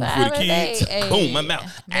little food for the kids. Boom, I'm out.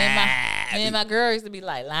 Me and my girl used to be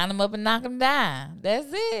like, line them up and knock them down. That's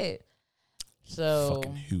it. So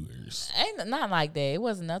fucking hooters. Ain't not like that. It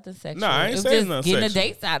wasn't nothing sexual. Nah, I ain't it was saying just nothing getting sexual. the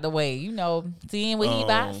dates out the way. You know, seeing what he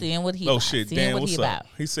about, seeing what he about. Oh shit, seeing Dan, what what's he up? about.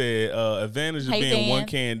 He said, advantage of Hey, being Dan. one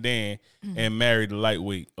can Dan and married a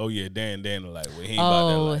lightweight. Oh yeah, Dan a lightweight. He ain't about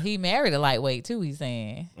that life. He married a lightweight too, he's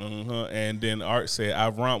saying. And then Art said,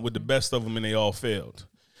 I've romped with the best of them and they all failed.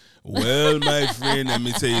 Well, my friend, let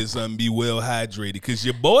me tell you something. Be well hydrated, because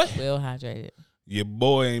your boy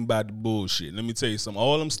ain't about the bullshit. Let me tell you something.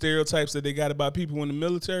 All them stereotypes that they got about people in the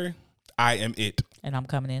military, I am it. And I'm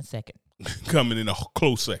coming in second. Coming in a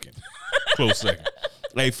close second. Close second.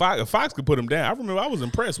 Hey, Fox could put him down. I remember I was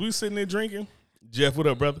impressed. We was sitting there drinking. Jeff, what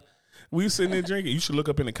up, brother? We was sitting there drinking. You should look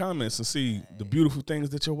up in the comments and see the beautiful things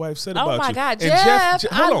that your wife said about you. Oh my God, And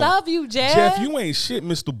Jeff, hold I on. love you, Jeff. Jeff, you ain't shit,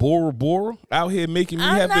 Mr. Bora Bora, out here making me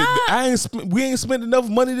have to. We ain't spent enough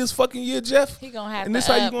money this fucking year, Jeff. He gonna have and to this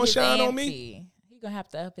how you up gonna his shine ante. on me? He gonna have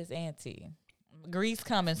to up his ante. Grease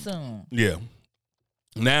coming soon. Yeah.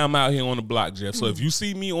 Now I'm out here on the block, Jeff. So if you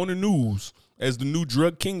see me on the news as the new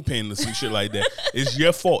drug kingpin or some shit like that, it's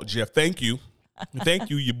your fault, Jeff. Thank you. Thank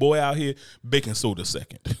you. Your boy out here, baking soda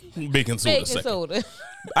second. Baking soda.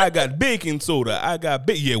 I got baking soda. I got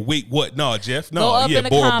yeah, wait, what? No, Jeff. No, Go up yeah, in the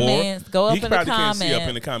Bora comments. Bora. Go up He in the probably can't see up in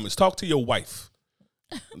comments. the comments. Talk to your wife.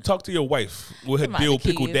 Talk to your wife with her Come on, dill the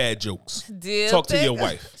pickle kids. dad jokes. Deal Talk to your pickle.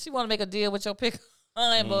 wife. She want to make a deal with your pickle.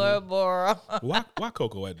 Bora Bora. Why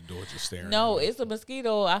Coco at the door just staring? No, at me? it's a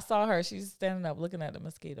mosquito. I saw her. She's standing up looking at the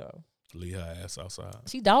mosquito. Leave her ass outside.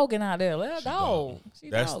 She dogging out there. Let her dog. She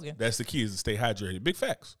That's dogging. the key, is to stay hydrated. Big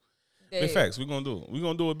facts. Big facts. We're gonna do it. We're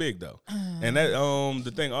gonna do it big though. And that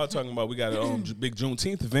the thing I'm talking about, we got a big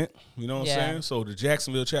Juneteenth event. You know what I'm saying? So the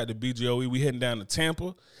Jacksonville chapter, BGOE, we heading down to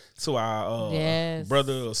Tampa to our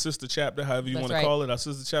brother or sister chapter, however you want to call it, our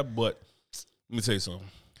sister chapter. But let me tell you something.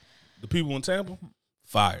 The people in Tampa,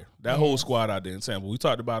 fire. That whole squad out there in Tampa. We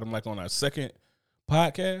talked about them like on our second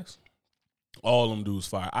podcast. All them dudes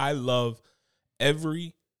fire. I love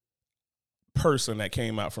every person that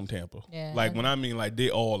came out from Tampa. Yeah. Like when I mean like they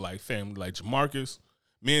all like family. Like Jamarcus,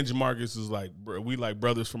 me and Jamarcus is like we like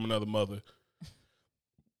brothers from another mother.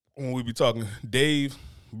 When we be talking, Dave,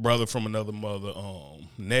 brother from another mother.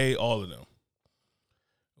 Nay, all of them.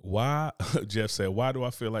 Why, Jeff said, why do I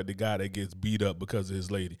feel like the guy that gets beat up because of his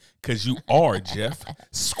lady? Because you are, Jeff.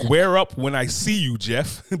 Square up when I see you,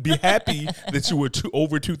 Jeff. Be happy that you were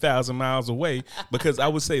over 2,000 miles away, because I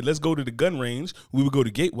would say, let's go to the gun range. We would go to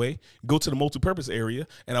Gateway, go to the multi-purpose area,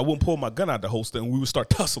 and I wouldn't pull my gun out the holster, and we would start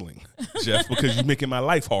tussling, Jeff, because you're making my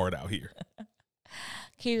life hard out here.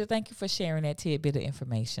 Keita, thank you for sharing that tidbit of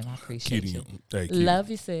information. I appreciate you. Hey, Keita, love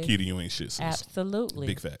you, sis. Keita, you ain't shit, sis. Absolutely.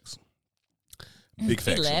 Big facts. Big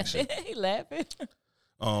facts. He laughing.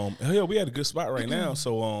 Hell, we had a good spot right now.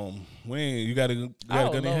 So, you got a gun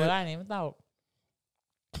in your head? I didn't even thought.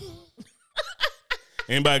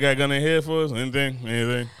 Anybody got a gun in head for us?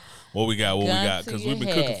 Anything? What we got? Because we've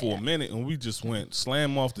been cooking for a minute and we just went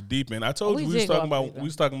slam off the deep end. I told you we was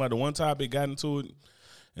talking about the one topic, got into it,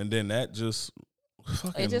 and then that just.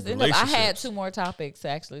 It just ended up, I had 2 more topics to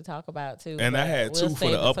actually talk about too. And I had 2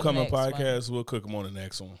 for the upcoming podcast. We'll cook them on the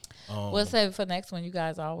next one. We'll save it for the next one. You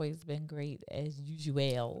guys always been great as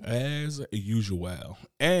usual.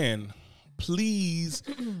 And please,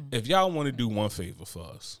 if y'all want to do one favor for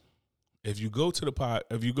us, if you go to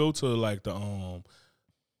like the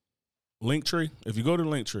Linktree, if you go to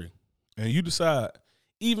Linktree and you decide,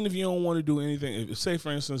 even if you don't want to do anything, if, say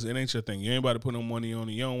for instance, it ain't your thing, you ain't about to put no money on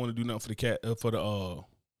it, you don't want to do nothing for the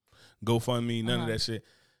GoFundMe, none of that shit.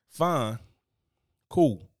 Fine,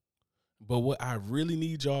 cool. But what I really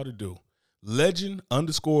need y'all to do,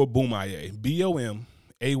 legend_Boomaaye,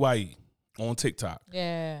 BOMAYE on TikTok.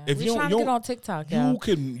 Yeah, if you trying to get on TikTok,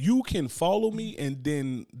 you can follow me and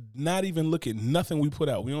then not even look at nothing we put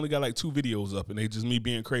out. We only got like 2 videos up, and they just me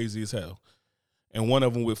being crazy as hell. And one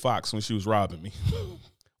of them with Fox when she was robbing me.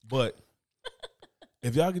 But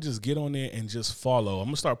if y'all could just get on there and just follow, I'm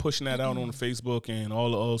going to start pushing that out on the Facebook and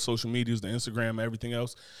all the other social medias, the Instagram, everything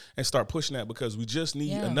else, and start pushing that because we just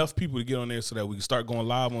need enough people to get on there so that we can start going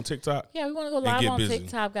live on TikTok. Yeah, we want to go live on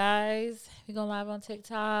TikTok, guys. We're going live on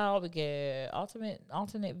TikTok. We get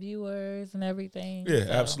alternate viewers and everything. Yeah,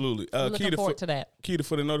 so absolutely. Looking forward to that. Keita,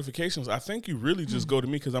 for the notifications, I think you really just go to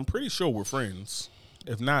me because I'm pretty sure we're friends.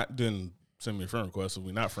 If not, then send me a friend request. If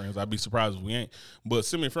we're not friends, I'd be surprised if we ain't. But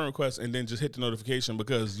send me a friend request and then just hit the notification,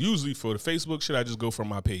 because usually for the Facebook shit, I just go from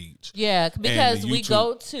my page. Yeah, because we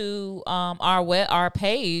go to our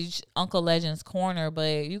page, Uncle Legend's Corner,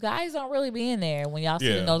 but you guys don't really be in there when y'all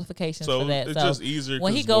see the notifications for that. It's just easier.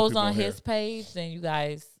 When he goes on his page, then you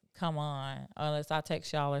guys come on, unless I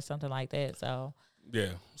text y'all or something like that. So.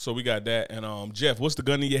 Yeah, so we got that. And Jeff, what's the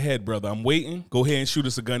gun in your head, brother? I'm waiting. Go ahead and shoot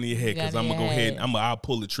us a gun in your head, because I'm gonna go ahead. I'll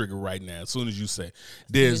pull the trigger right now as soon as you say.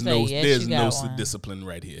 There's no discipline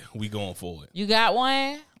right here. We going forward. You got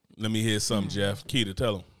one? Let me hear something, Jeff. Keita,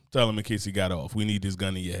 tell him in case he got off. We need this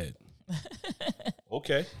gun in your head.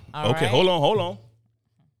 Okay. All okay. Right. Hold on.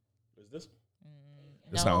 Is this?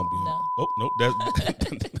 No. No. Oh no.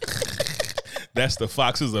 That's the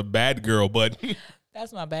Fox is a bad girl button.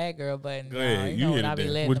 That's my bad girl button. Go ahead. You know what I be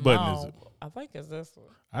letting Which button is it? I think it's this one.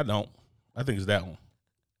 I don't. I think it's that one.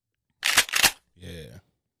 Yeah.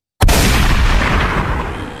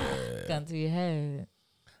 Gun to your head.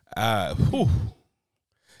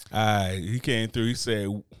 He came through. He said,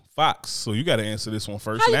 Fox. So you got to answer this one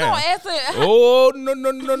first. How you now. gonna answer it? Oh, no.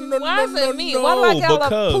 Why is it me? Why do I get all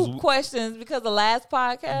the poop questions? Because the last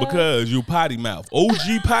podcast? Because you potty mouth.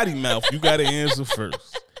 OG potty mouth. You got to answer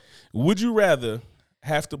first. Would you rather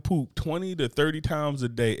have to poop 20 to 30 times a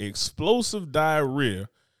day, explosive diarrhea,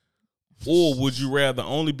 or would you rather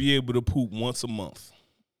only be able to poop once a month?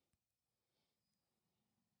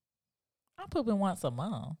 I'm pooping once a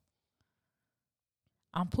month.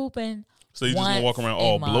 I'm pooping. So you just gonna walk around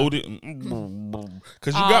all bloated?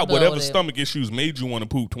 Because you got whatever stomach issues made you want to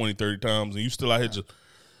poop 20, 30 times, and you still out here just.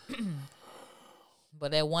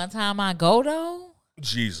 But that one time I go, though?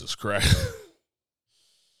 Jesus Christ.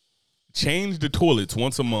 Change the toilets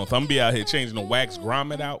once a month. I'm going to be out here changing the wax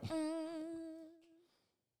grommet out.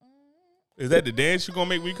 Is that the dance you going to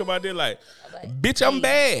make when you come out there? Like, bitch, I'm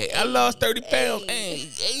bad. I lost 30 pounds. Hey.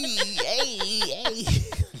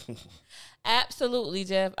 Absolutely,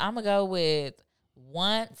 Jeff. I'm gonna go with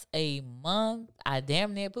once a month. I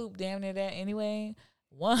damn near poop, damn near that anyway.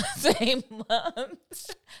 Once a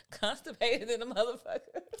month, constipated in a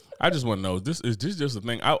motherfucker. I just want to know: is this just a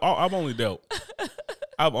thing? I've only dealt.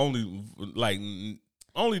 I've only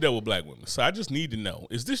dealt with black women, so I just need to know: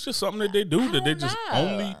 is this just something that they do? That they just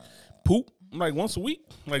only poop like once a week?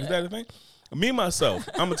 Like, is that a thing? Me myself,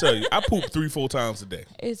 I'm gonna tell you, I poop 3-4 times a day.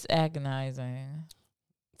 It's agonizing.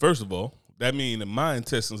 First of all, that means that my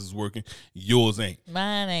intestines is working, yours ain't.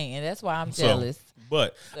 Mine ain't, and that's why I'm jealous.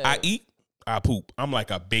 But I eat, I poop. I'm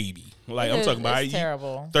like a baby. Like, I'm talking about I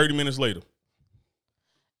terrible. eat 30 minutes later.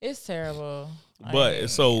 It's terrible. But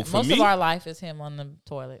so for most me, of our life is him on the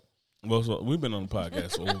toilet. Well, so we've been on the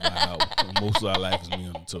podcast for over an hour. Most of our life is me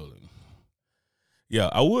on the toilet. Yeah,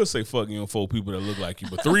 I would say fuck you and 4 people that look like you,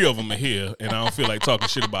 but 3 of them are here, and I don't feel like talking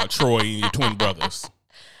shit about Troy and your twin brothers.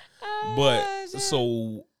 But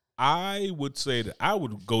so I would say that I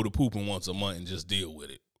would go to pooping once a month and just deal with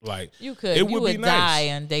it. Like, you could, it would be die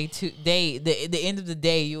nice. On the end of the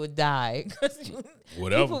day, you would die because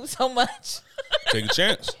Whatever. you poop so much. Take a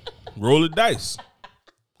chance. Roll the dice.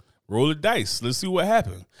 Roll the dice. Let's see what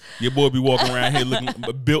happens. Your boy be walking around here looking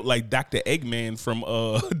built like Dr. Eggman from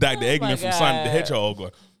Eggman from Sonic the Hedgehog.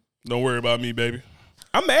 Going, don't worry about me, baby.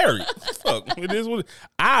 I'm married. Fuck. It is what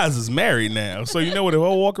Oz is married now. So you know what? If I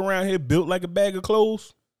walk around here built like a bag of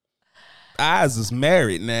clothes, Oz is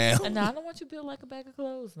married now. No, I don't want you built like a bag of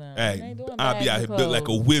clothes now. Hey, I'll be out here built like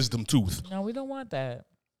a wisdom tooth. No, we don't want that.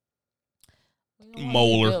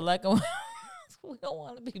 Molar. We don't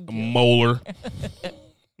want to be built. Molar.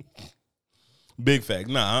 Big fact.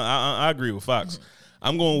 Nah, I agree with Fox.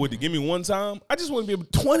 I'm going with it. Give me one time. I just want to be able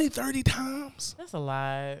 20, 30 times. That's a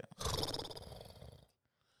lot.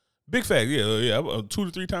 Big fact. Yeah. 2 to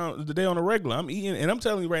 3 times a day on a regular. I'm eating, and I'm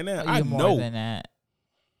telling you right now, I more know. Than that.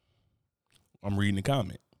 I'm reading the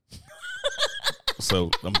comment. So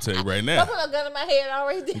I'm going to tell you right now. I put a gun in my head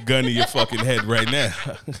already. Gun in your fucking head right now.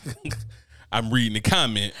 I'm reading the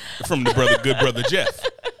comment from the good brother Jeff.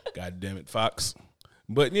 God damn it, Fox.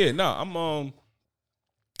 But yeah, no, I'm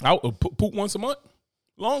I'll poop once a month.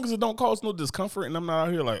 Long as it don't cause no discomfort and I'm not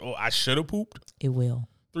out here like, oh, I should have pooped. It will.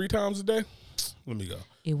 3 times a day. Let me go.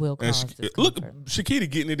 It will cause discomfort. Look, Shakita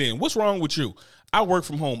getting it in. What's wrong with you? I work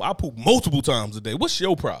from home. I poop multiple times a day. What's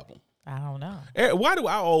your problem? I don't know. Why do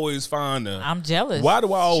I always find I'm jealous. Why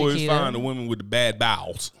do I always Shakita. find the women with the bad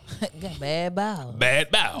bowels? Got bad bowels. Bad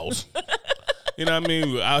bowels. You know what I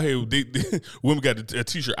mean? Out here, women got a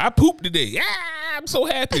t-shirt. I pooped today. Yeah, I'm so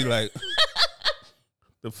happy. Like,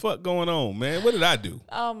 the fuck going on, man? What did I do?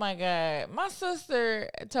 Oh my God. My sister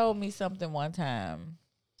told me something one time.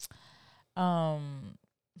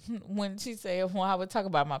 When she said, I would talk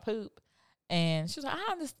about my poop. And she was like,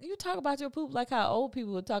 I understand. You talk about your poop like how old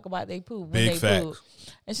people would talk about their poop when Big they facts. poop.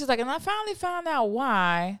 And she's like, and I finally found out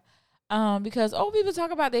why. Because old people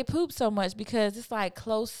talk about they poop so much because it's like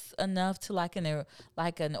close enough to like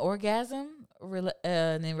an orgasm,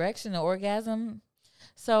 an erection, an orgasm.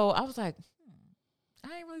 So I was like,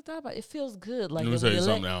 I ain't really thought about it. It feels good. Like Let me tell you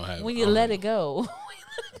something when you let it go.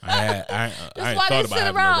 I That's ain't why thought they about sit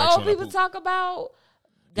having around. an Old erection people poop. talk about.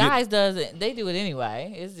 Guys doesn't. They do it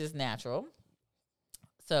anyway. It's just natural.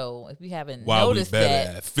 So if you haven't Why we noticed better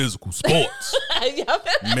that, at physical sports,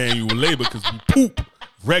 manual labor, because we poop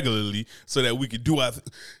regularly so that we can do our.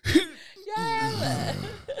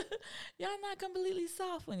 Y'all not completely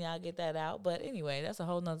soft when y'all get that out. But anyway, that's a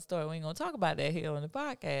whole nother story. We ain't gonna talk about that here on the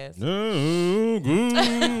podcast.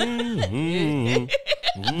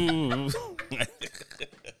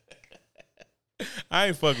 I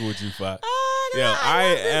ain't fucking with you, Fox. Oh, Yeah, I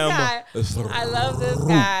am. I love this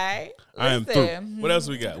guy. I am through. Listen. What else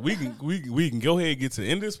we got? We can go ahead and get to the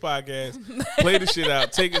end of this podcast, play the shit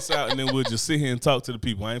out, take us out, and then we'll just sit here and talk to the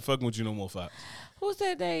people. I ain't fucking with you no more, Fox. Who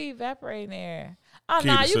said they evaporate there? Oh, Kid,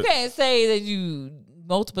 nah, you can't say that you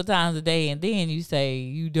multiple times a day and then you say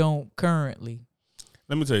you don't currently.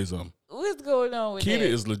 Let me tell you something. What's going on with Kita that?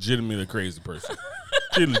 is legitimately a crazy person.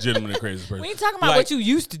 She's legitimately a crazy person. We ain't talking about Like- what you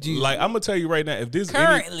used to do. Like, I'm gonna tell you right now, if there's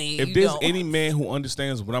Currently, if you there's don't. any man who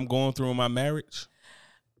understands what I'm going through in my marriage,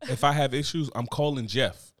 if I have issues, I'm calling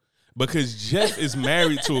Jeff. Because Jeff is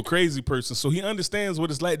married to a crazy person, so he understands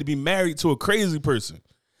what it's like to be married to a crazy person.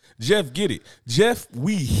 Jeff, get it. Jeff,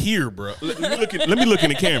 we here, bro. Let me look in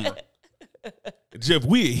the camera. Jeff,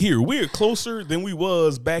 we are here. We're closer than we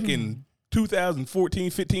was back in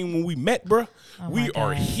 2014, 15 when we met, bro. Oh We my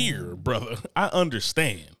are God. here, brother. I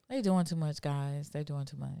understand. They doing too much, guys. They doing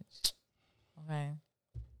too much. Okay.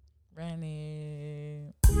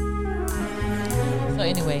 Randy. So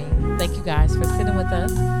anyway, thank you guys for sitting with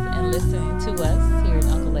us and listening to us here in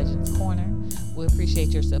Uncle Legend's Corner. We appreciate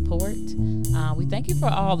your support. We thank you for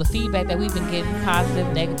all the feedback that we've been getting,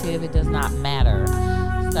 positive, negative. It does not matter.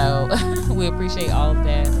 So we appreciate all of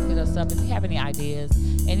that. Hit us up if you have any ideas,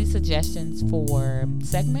 any suggestions for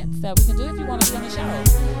segments that we can do if you want to be on the show.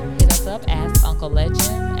 Hit us up, ask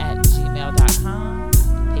UncleLegend at gmail.com.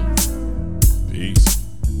 Peace. Peace.